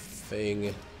the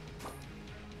thing.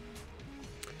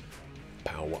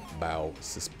 Pow bow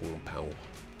sispoon pow.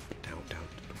 Down down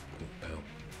pow.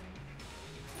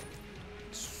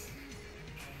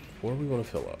 Where do we want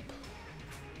to fill up?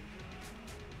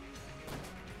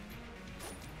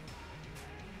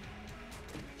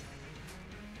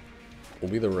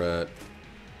 We'll be the rat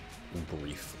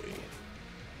briefly.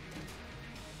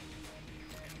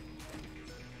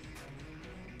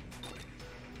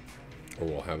 Or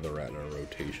we'll have the rat in our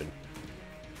rotation.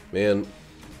 Man.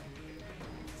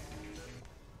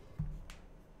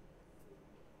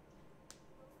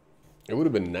 It would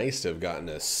have been nice to have gotten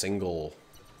a single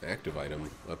active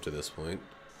item up to this point.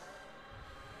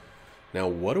 Now,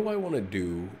 what do I want to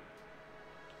do?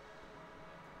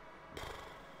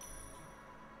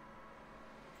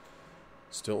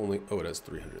 Still only... Oh, it has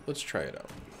 300. Let's try it out.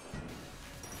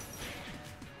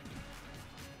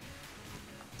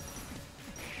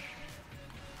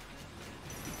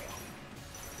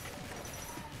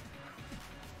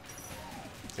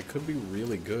 It could be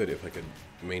really good if I could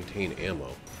maintain ammo.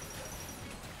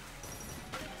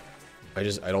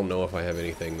 I don't know if I have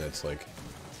anything that's like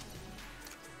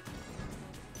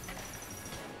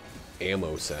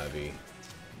ammo savvy.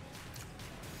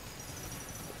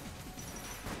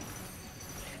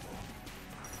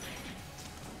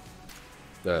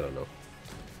 I don't know.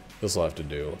 This will have to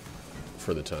do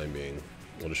for the time being.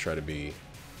 We'll just try to be...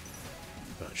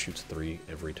 Oh, it shoots 3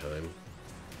 every time.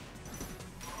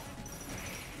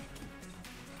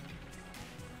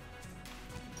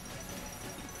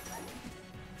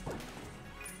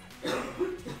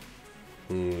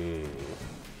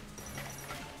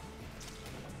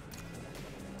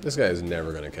 This guy is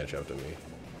never going to catch up to me.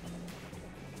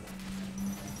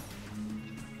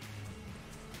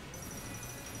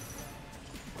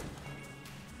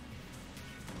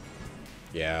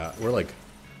 Yeah, we're like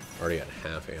already at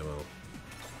half ammo.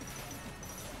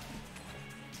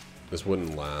 This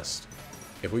wouldn't last.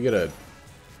 If we get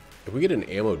an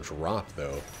ammo drop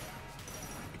though,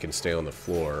 it can stay on the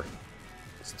floor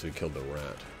since we killed the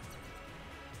rat.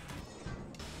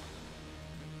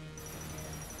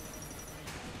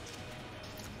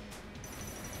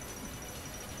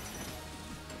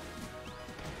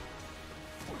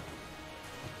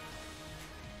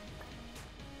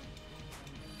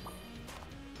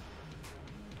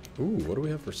 Ooh, what do we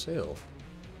have for sale?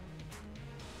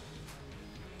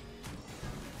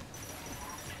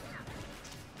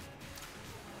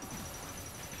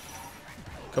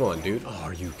 Come on, dude. Oh,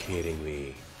 are you kidding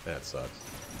me? That sucks.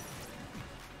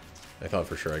 I thought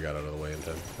for sure I got out of the way in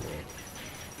time. Yeah.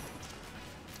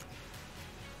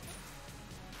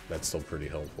 That's still pretty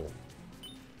helpful.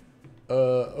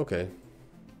 Okay.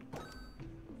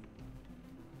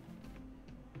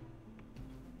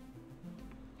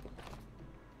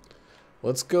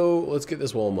 Let's get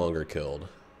this wallmonger killed.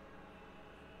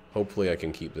 Hopefully I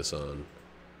can keep this on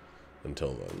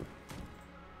until then.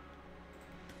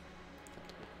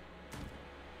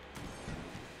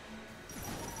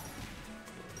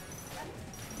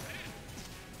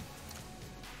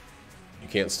 You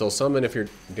can't still summon if you're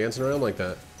dancing around like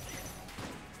that.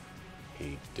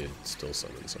 He did still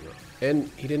summon somehow. And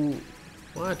he didn't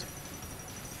What?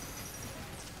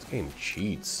 This game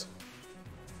cheats.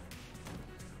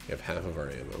 We have half of our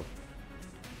ammo.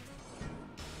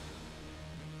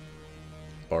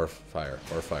 Bar fire.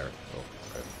 Bar fire. Oh,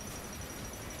 okay.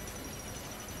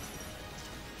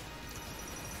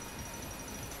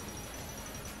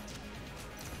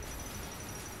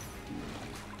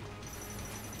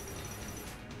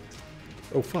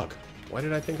 Oh, fuck. Why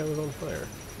did I think I was on fire?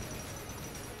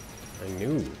 I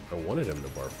knew. I wanted him to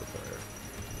barf for fire.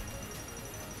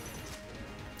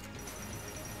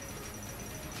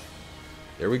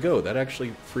 There we go. That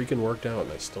actually freaking worked out,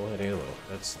 and I still had ammo.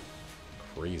 That's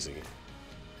crazy.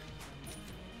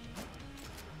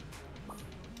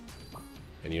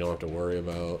 And you don't have to worry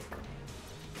about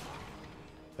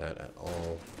that at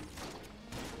all.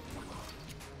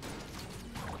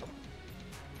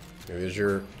 There's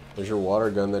your water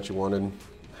gun that you wanted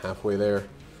halfway there.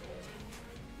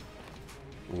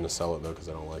 I'm gonna sell it though because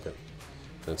I don't like it.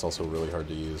 And it's also really hard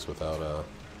to use without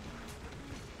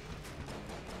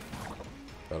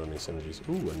any synergies.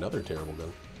 Ooh, another terrible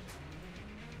gun.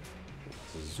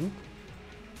 Zoop.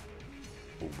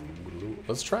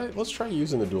 Let's try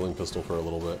using the dueling pistol for a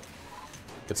little bit.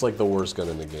 It's like the worst gun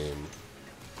in the game.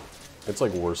 It's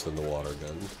like worse than the water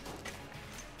gun.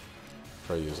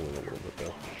 Try using it a little bit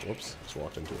though. Whoops, just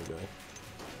walked into a guy.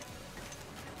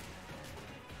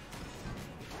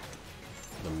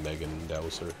 The Megan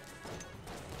Dowser.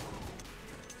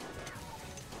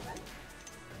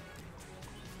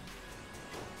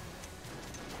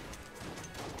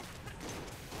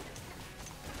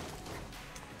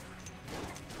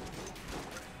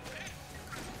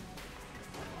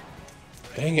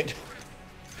 Dang it!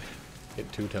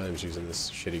 Hit 2 times using this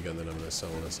shitty gun that I'm gonna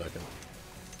sell in a second.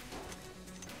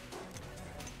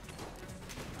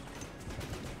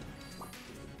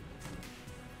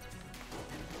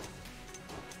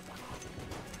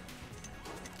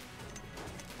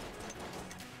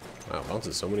 Wow,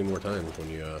 bounces so many more times when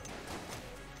you have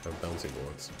bouncing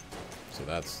bullets. So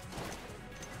that's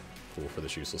cool for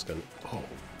this useless gun. Oh,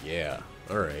 yeah.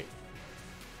 Alright.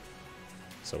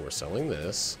 So we're selling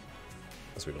this,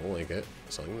 because we don't like it.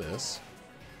 Selling this.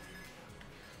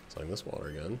 Selling this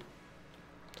water gun.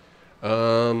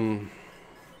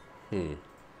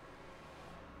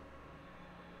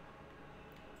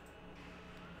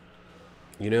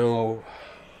 You know,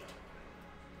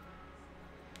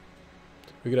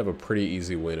 we could have a pretty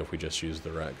easy win if we just use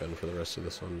the rat gun for the rest of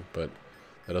this one, but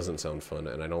that doesn't sound fun,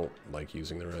 and I don't like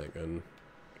using the rat gun,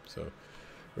 so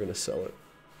we're gonna sell it.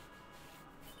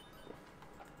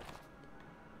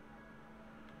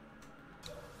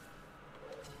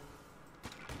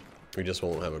 We just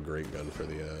won't have a great gun for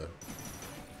the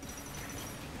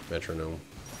metronome,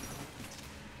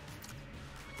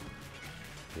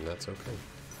 and that's okay.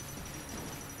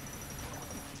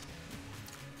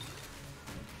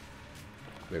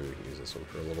 Maybe we can use this one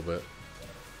for a little bit.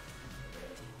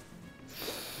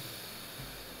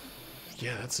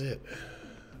 Yeah, that's it.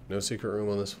 No secret room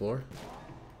on this floor.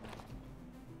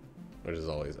 Which is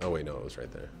always... Oh, wait, no, it was right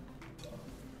there.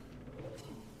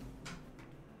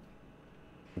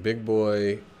 Big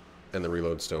Boy and the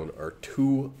Reload Stone are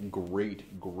 2 great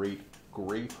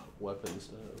weapons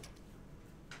now.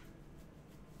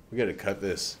 We gotta cut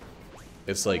this.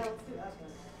 It's like...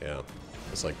 Yeah.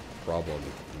 It's like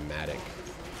problematic.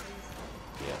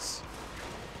 Yes.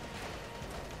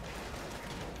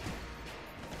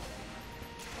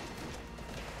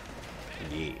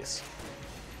 Yes.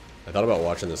 I thought about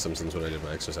watching The Simpsons when I did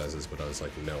my exercises, but I was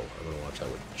like, no, I'm gonna watch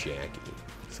that with Jackie,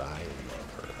 because I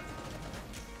love her.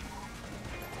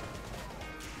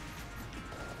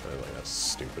 I was like, that's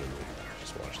stupid of me.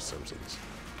 Just watch The Simpsons.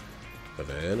 But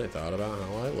then I thought about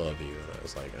how I love you, and I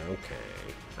was like,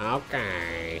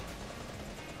 okay.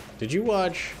 Did you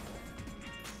watch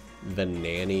The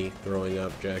Nanny growing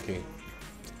up, Jackie?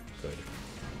 Good.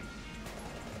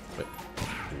 But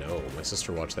no, my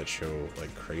sister watched that show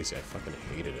like crazy. I fucking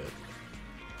hated it.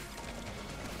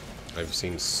 I've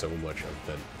seen so much of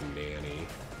The Nanny,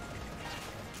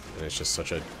 and it's just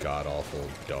such a god-awful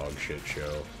dog shit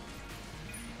show.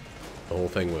 The whole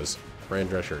thing was, Fran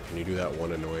Drescher, can you do that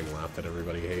one annoying laugh that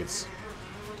everybody hates?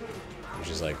 And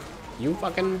she's like, you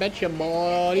fucking betcha,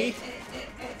 boy!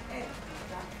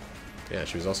 Yeah,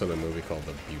 she was also in a movie called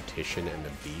The Beautician and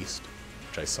the Beast,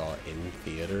 which I saw in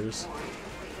theaters.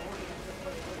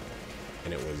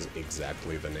 And it was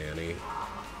exactly The Nanny.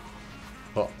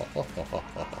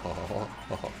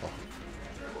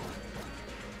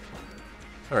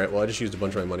 Alright, well I just used a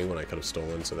bunch of my money when I could have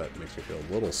stolen, so that makes me feel a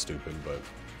little stupid, but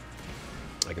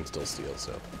I can still steal,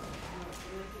 so.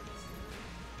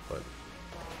 But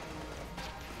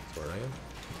that's where I am.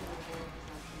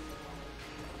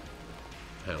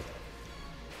 How?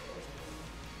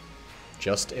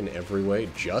 Just in every way?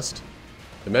 Just?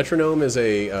 The metronome is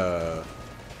a,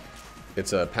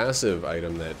 it's a passive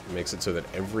item that makes it so that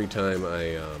every time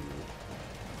I,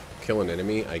 kill an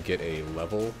enemy, I get a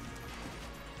level.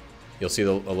 You'll see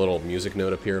a little music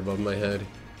note appear above my head,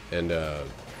 and,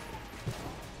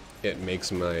 it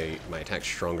makes my attack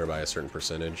stronger by a certain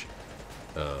percentage.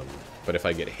 But if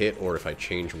I get hit or if I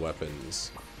change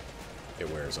weapons, it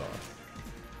wears off.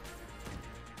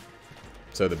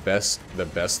 So the best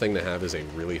thing to have is a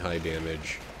really high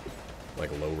damage,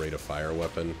 like low rate of fire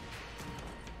weapon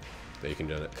that you can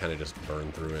kind of just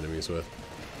burn through enemies with.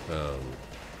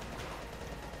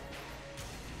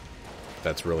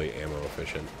 That's really ammo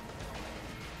efficient.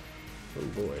 Oh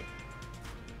boy.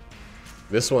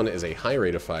 This one is a high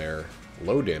rate of fire,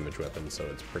 low damage weapon, so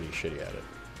it's pretty shitty at it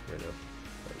right now.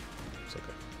 It's okay.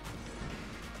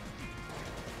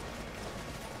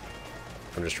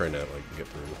 I'm just trying to like get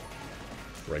through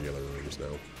regular rooms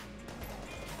now.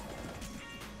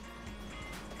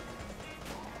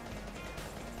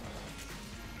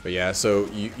 But yeah, so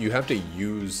you have to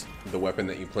use the weapon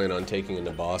that you plan on taking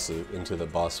into the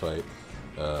boss fight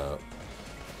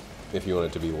if you want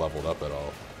it to be leveled up at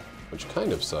all, which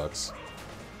kind of sucks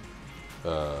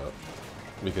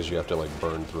because you have to like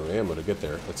burn through ammo to get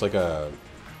there. It's like a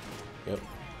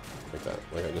like that,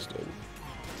 like I just did.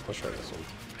 Let's try this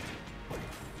one.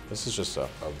 This is just a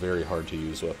very hard to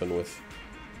use weapon with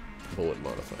bullet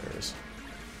modifiers.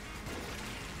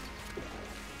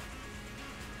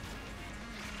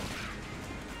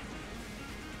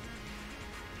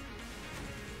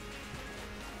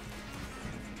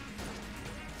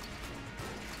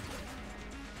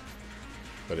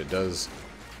 But it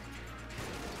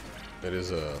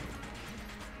is a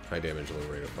high damage, low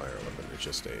rate of fire weapon. It's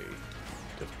just a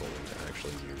difficult one to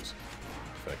actually use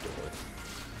effectively.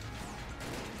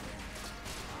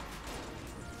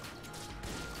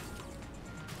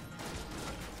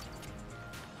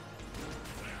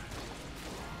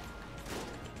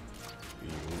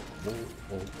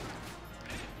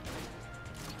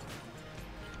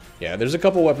 Yeah, there's a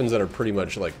couple weapons that are pretty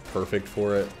much like perfect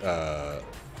for it.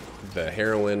 The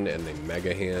heroin and the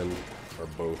mega hand are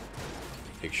both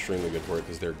extremely good for it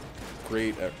because they're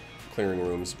great at clearing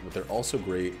rooms, but they're also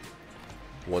great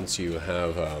once you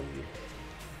have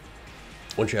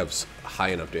high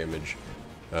enough damage.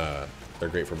 They're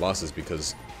great for bosses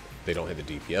because they don't hit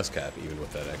the DPS cap even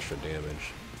with that extra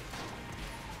damage.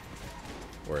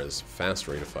 Whereas fast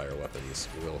rate of fire weapons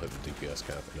will hit the DPS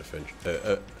cap and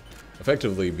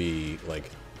effectively be like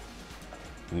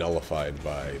nullified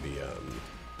by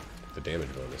the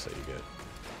damage bonus that you get.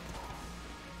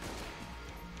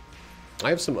 I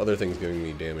have some other things giving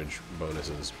me damage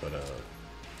bonuses, but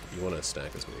you want to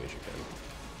stack as many as you can,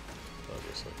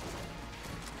 obviously.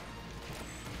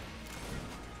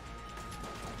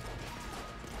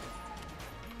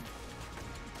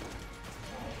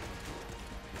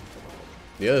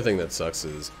 The other thing that sucks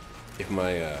is if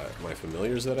my my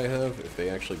familiars that I have, if they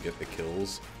actually get the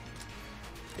kills,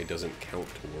 it doesn't count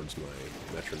towards my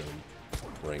metronome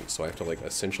rank, so I have to like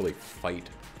essentially fight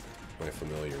my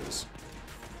familiars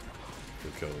for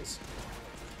kills.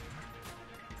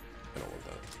 I don't want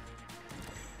that.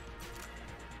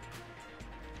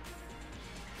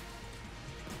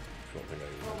 I don't think I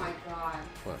even. Oh my god.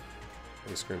 What? What are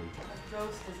you screaming? A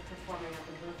ghost is performing at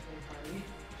the birthday party.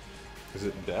 Is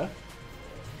it death?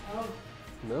 Oh.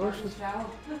 No, it's just...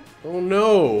 Oh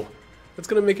no! That's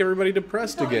gonna make everybody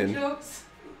depressed again. Jokes.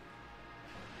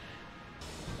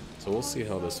 So we'll see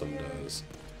how this one does.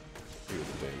 See what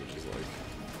the damage is like.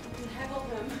 You heckle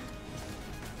him.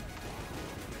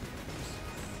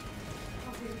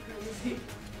 Oh, crazy.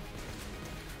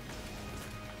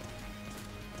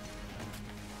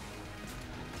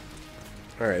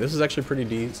 Alright, this is actually pretty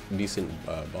decent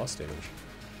boss damage.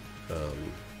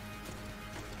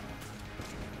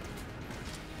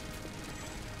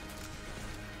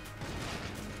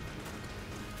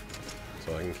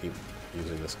 So I can keep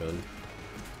using this gun.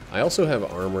 I also have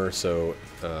armor, so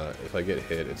if I get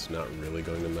hit, it's not really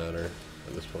going to matter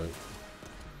at this point.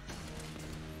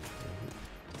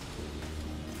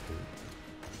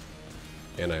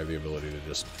 And I have the ability to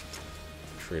just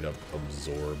straight up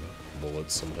absorb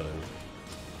bullets sometimes.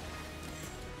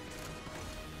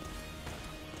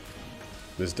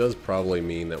 This does probably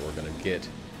mean that we're going to get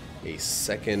a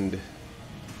second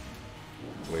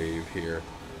wave here.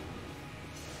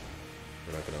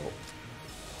 We're not going to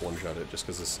one-shot it just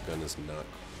because this gun is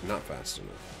not fast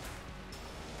enough.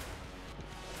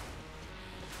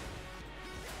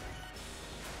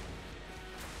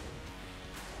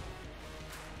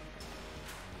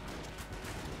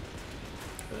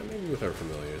 Maybe with our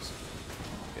familiars.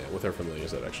 Yeah, with our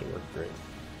familiars that actually worked great.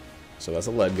 So that's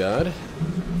a lead god.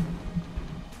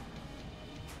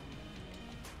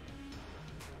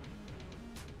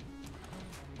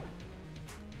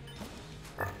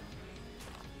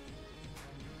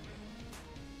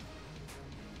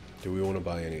 Do we want to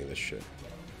buy any of this shit?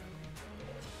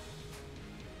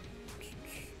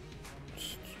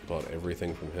 Bought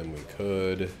everything from him we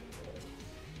could.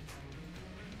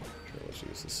 Sure, let's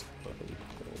use this weapon.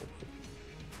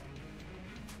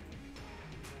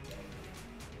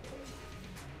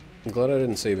 I'm glad I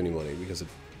didn't save any money because it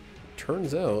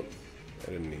turns out I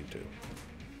didn't need to.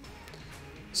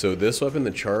 So this weapon,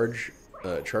 the charge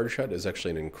shot, is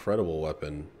actually an incredible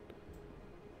weapon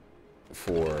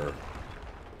for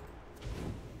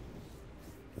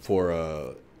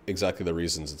exactly the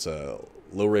reasons. It's a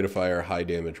low rate of fire, high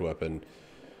damage weapon.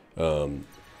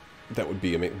 That would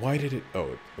be amazing. Why did it?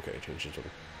 Oh, okay, I changed it.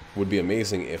 Would be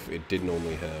amazing if it didn't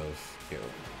only have, you know.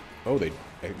 Oh, I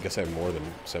guess I have more than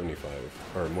 75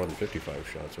 or more than 55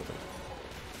 shots with it.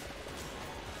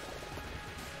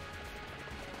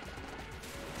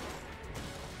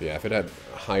 Yeah, if it had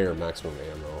higher maximum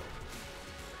ammo,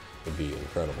 it'd be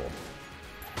incredible.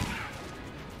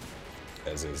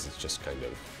 As is, it's just kind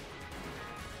of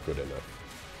good enough.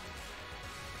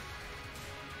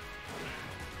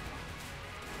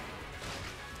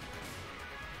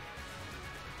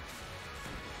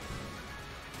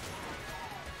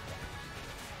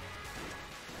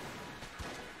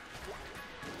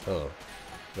 Oh,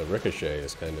 the ricochet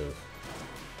is kind of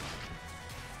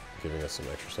giving us some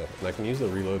extra stuff. And I can use the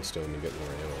reload stone to get more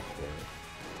ammo for it.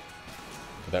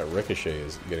 But that ricochet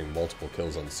is getting multiple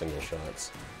kills on single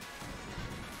shots.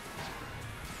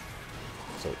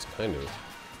 So it's kind of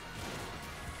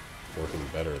working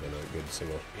better than a good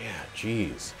single. Yeah,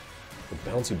 jeez. The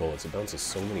bouncy bullets, it bounces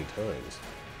so many times.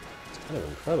 It's kind of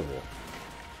incredible.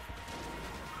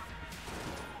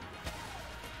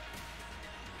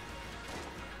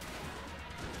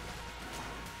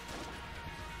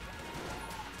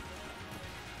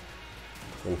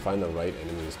 And find the right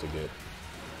enemies to get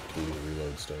to use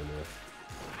reload stone with.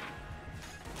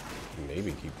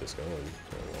 Maybe keep this going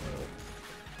for a while.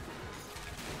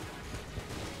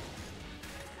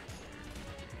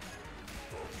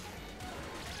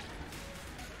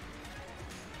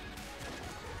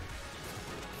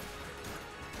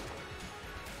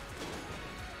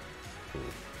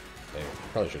 Dang,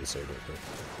 probably should have saved it for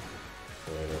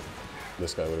later.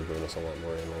 This guy would have given us a lot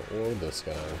more ammo, or this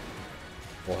guy.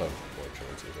 We'll have more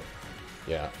chances.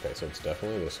 Yeah, okay, so it's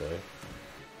definitely this way.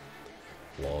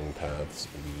 Long paths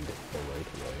lead the right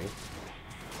way.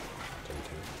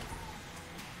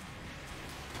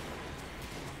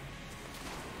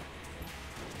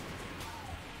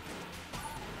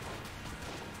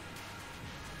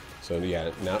 So yeah,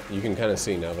 now you can kind of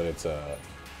see now that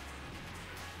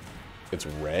it's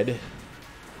red.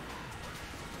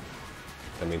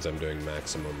 That means I'm doing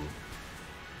maximum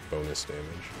bonus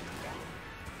damage.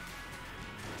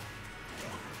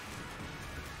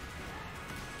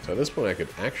 So at this point I could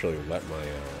actually let my,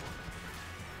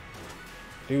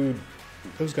 dude,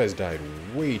 those guys died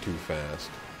way too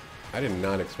fast. I did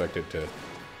not expect it to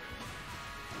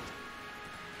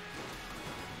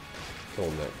kill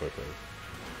them that quickly.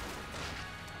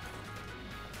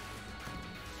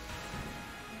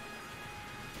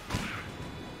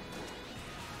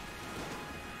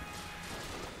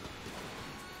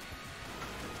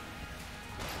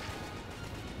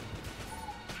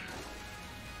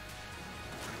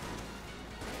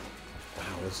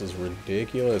 This is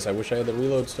ridiculous. I wish I had the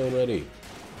reload stone ready.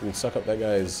 I can suck up that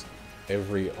guy's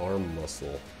every arm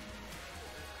muscle.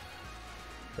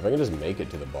 If I can just make it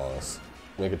to the boss,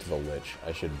 make it to the Lich,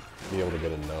 I should be able to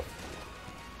get enough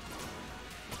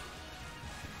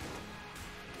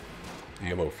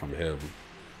ammo from him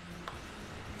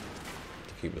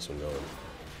to keep this one going.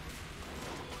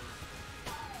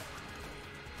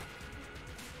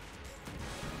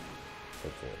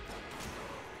 Hopefully.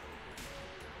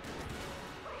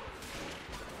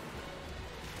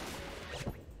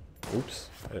 Oops,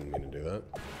 I didn't mean to do that.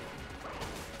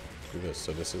 Do this,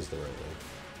 so this is the right way.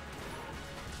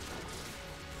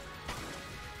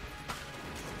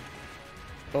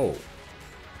 Oh.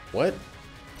 What?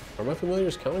 Are my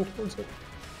familiars counting towards it?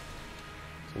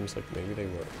 Seems like maybe they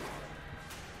were.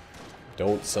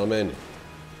 Don't summon!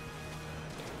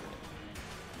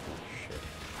 Shit.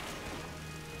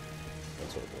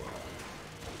 That's what it was.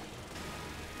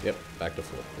 Yep, back to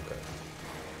flip, okay.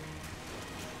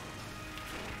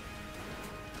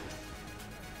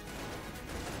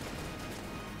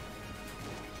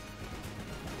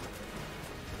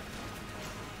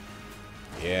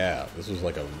 Yeah, this was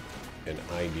like an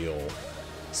ideal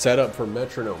setup for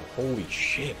metronome. Holy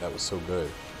shit, that was so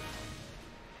good.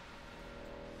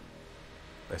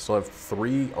 I still have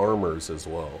 3 armors as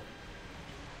well.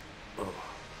 Oh,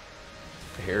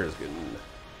 the hair is getting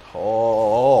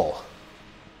tall.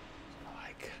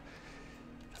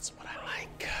 That's what I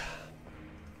like.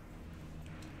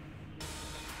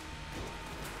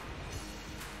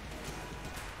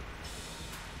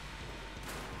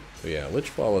 So yeah, Lich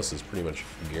Flawless is pretty much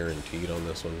guaranteed on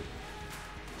this one.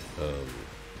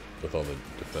 With all the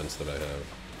defense that I have.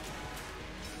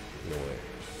 No way.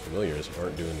 Familiars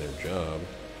aren't doing their job.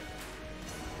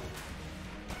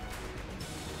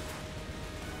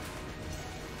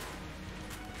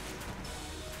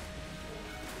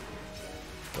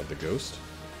 What, the ghost?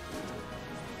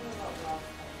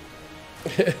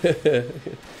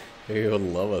 Maybe he would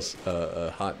love us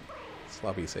a hot,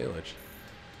 sloppy sandwich.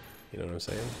 You know what I'm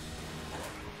saying?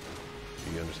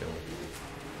 Do you understand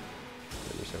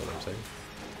what I'm saying?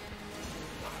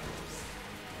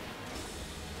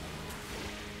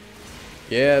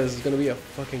 Yeah, this is gonna be a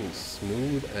fucking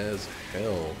smooth as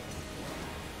hell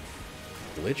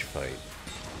Lich fight.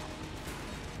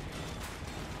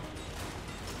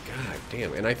 God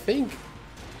damn, and I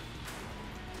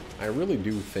really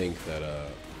do think that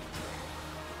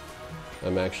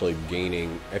I'm actually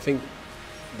gaining, I think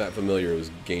that familiar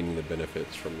is gaining the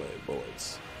benefits from my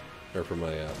bullets, or from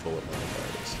my bullet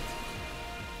modifiers.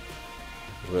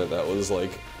 But that was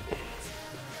like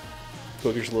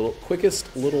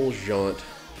quickest little jaunt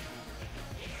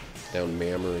down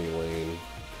memory lane.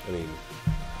 I mean,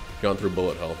 jaunt through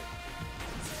bullet hell.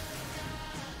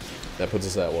 That puts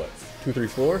us at what? 2, 3,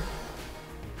 4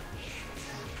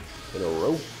 in a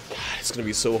row. God, it's gonna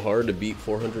be so hard to beat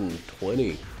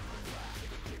 420.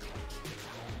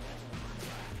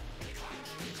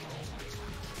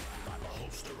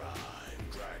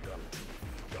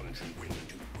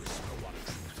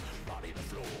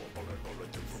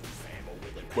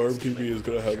 Barb TV is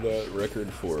gonna have that record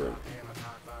for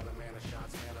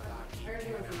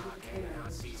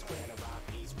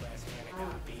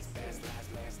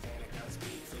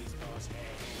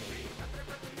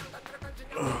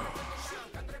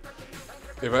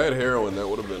if I had heroin, that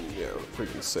would have been, yeah,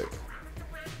 freaking sick.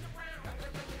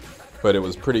 But it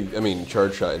was pretty, I mean,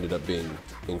 Charge Shot ended up being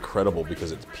incredible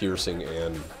because it's piercing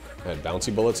and had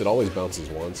bouncy bullets. It always bounces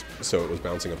once, so it was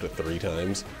bouncing up to 3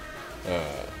 times.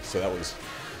 So that was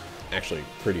actually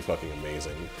pretty fucking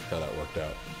amazing how that worked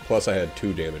out. Plus I had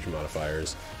 2 damage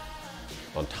modifiers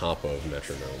on top of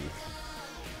metronome.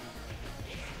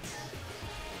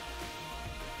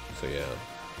 So yeah,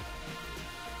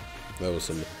 that was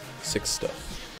some sick stuff.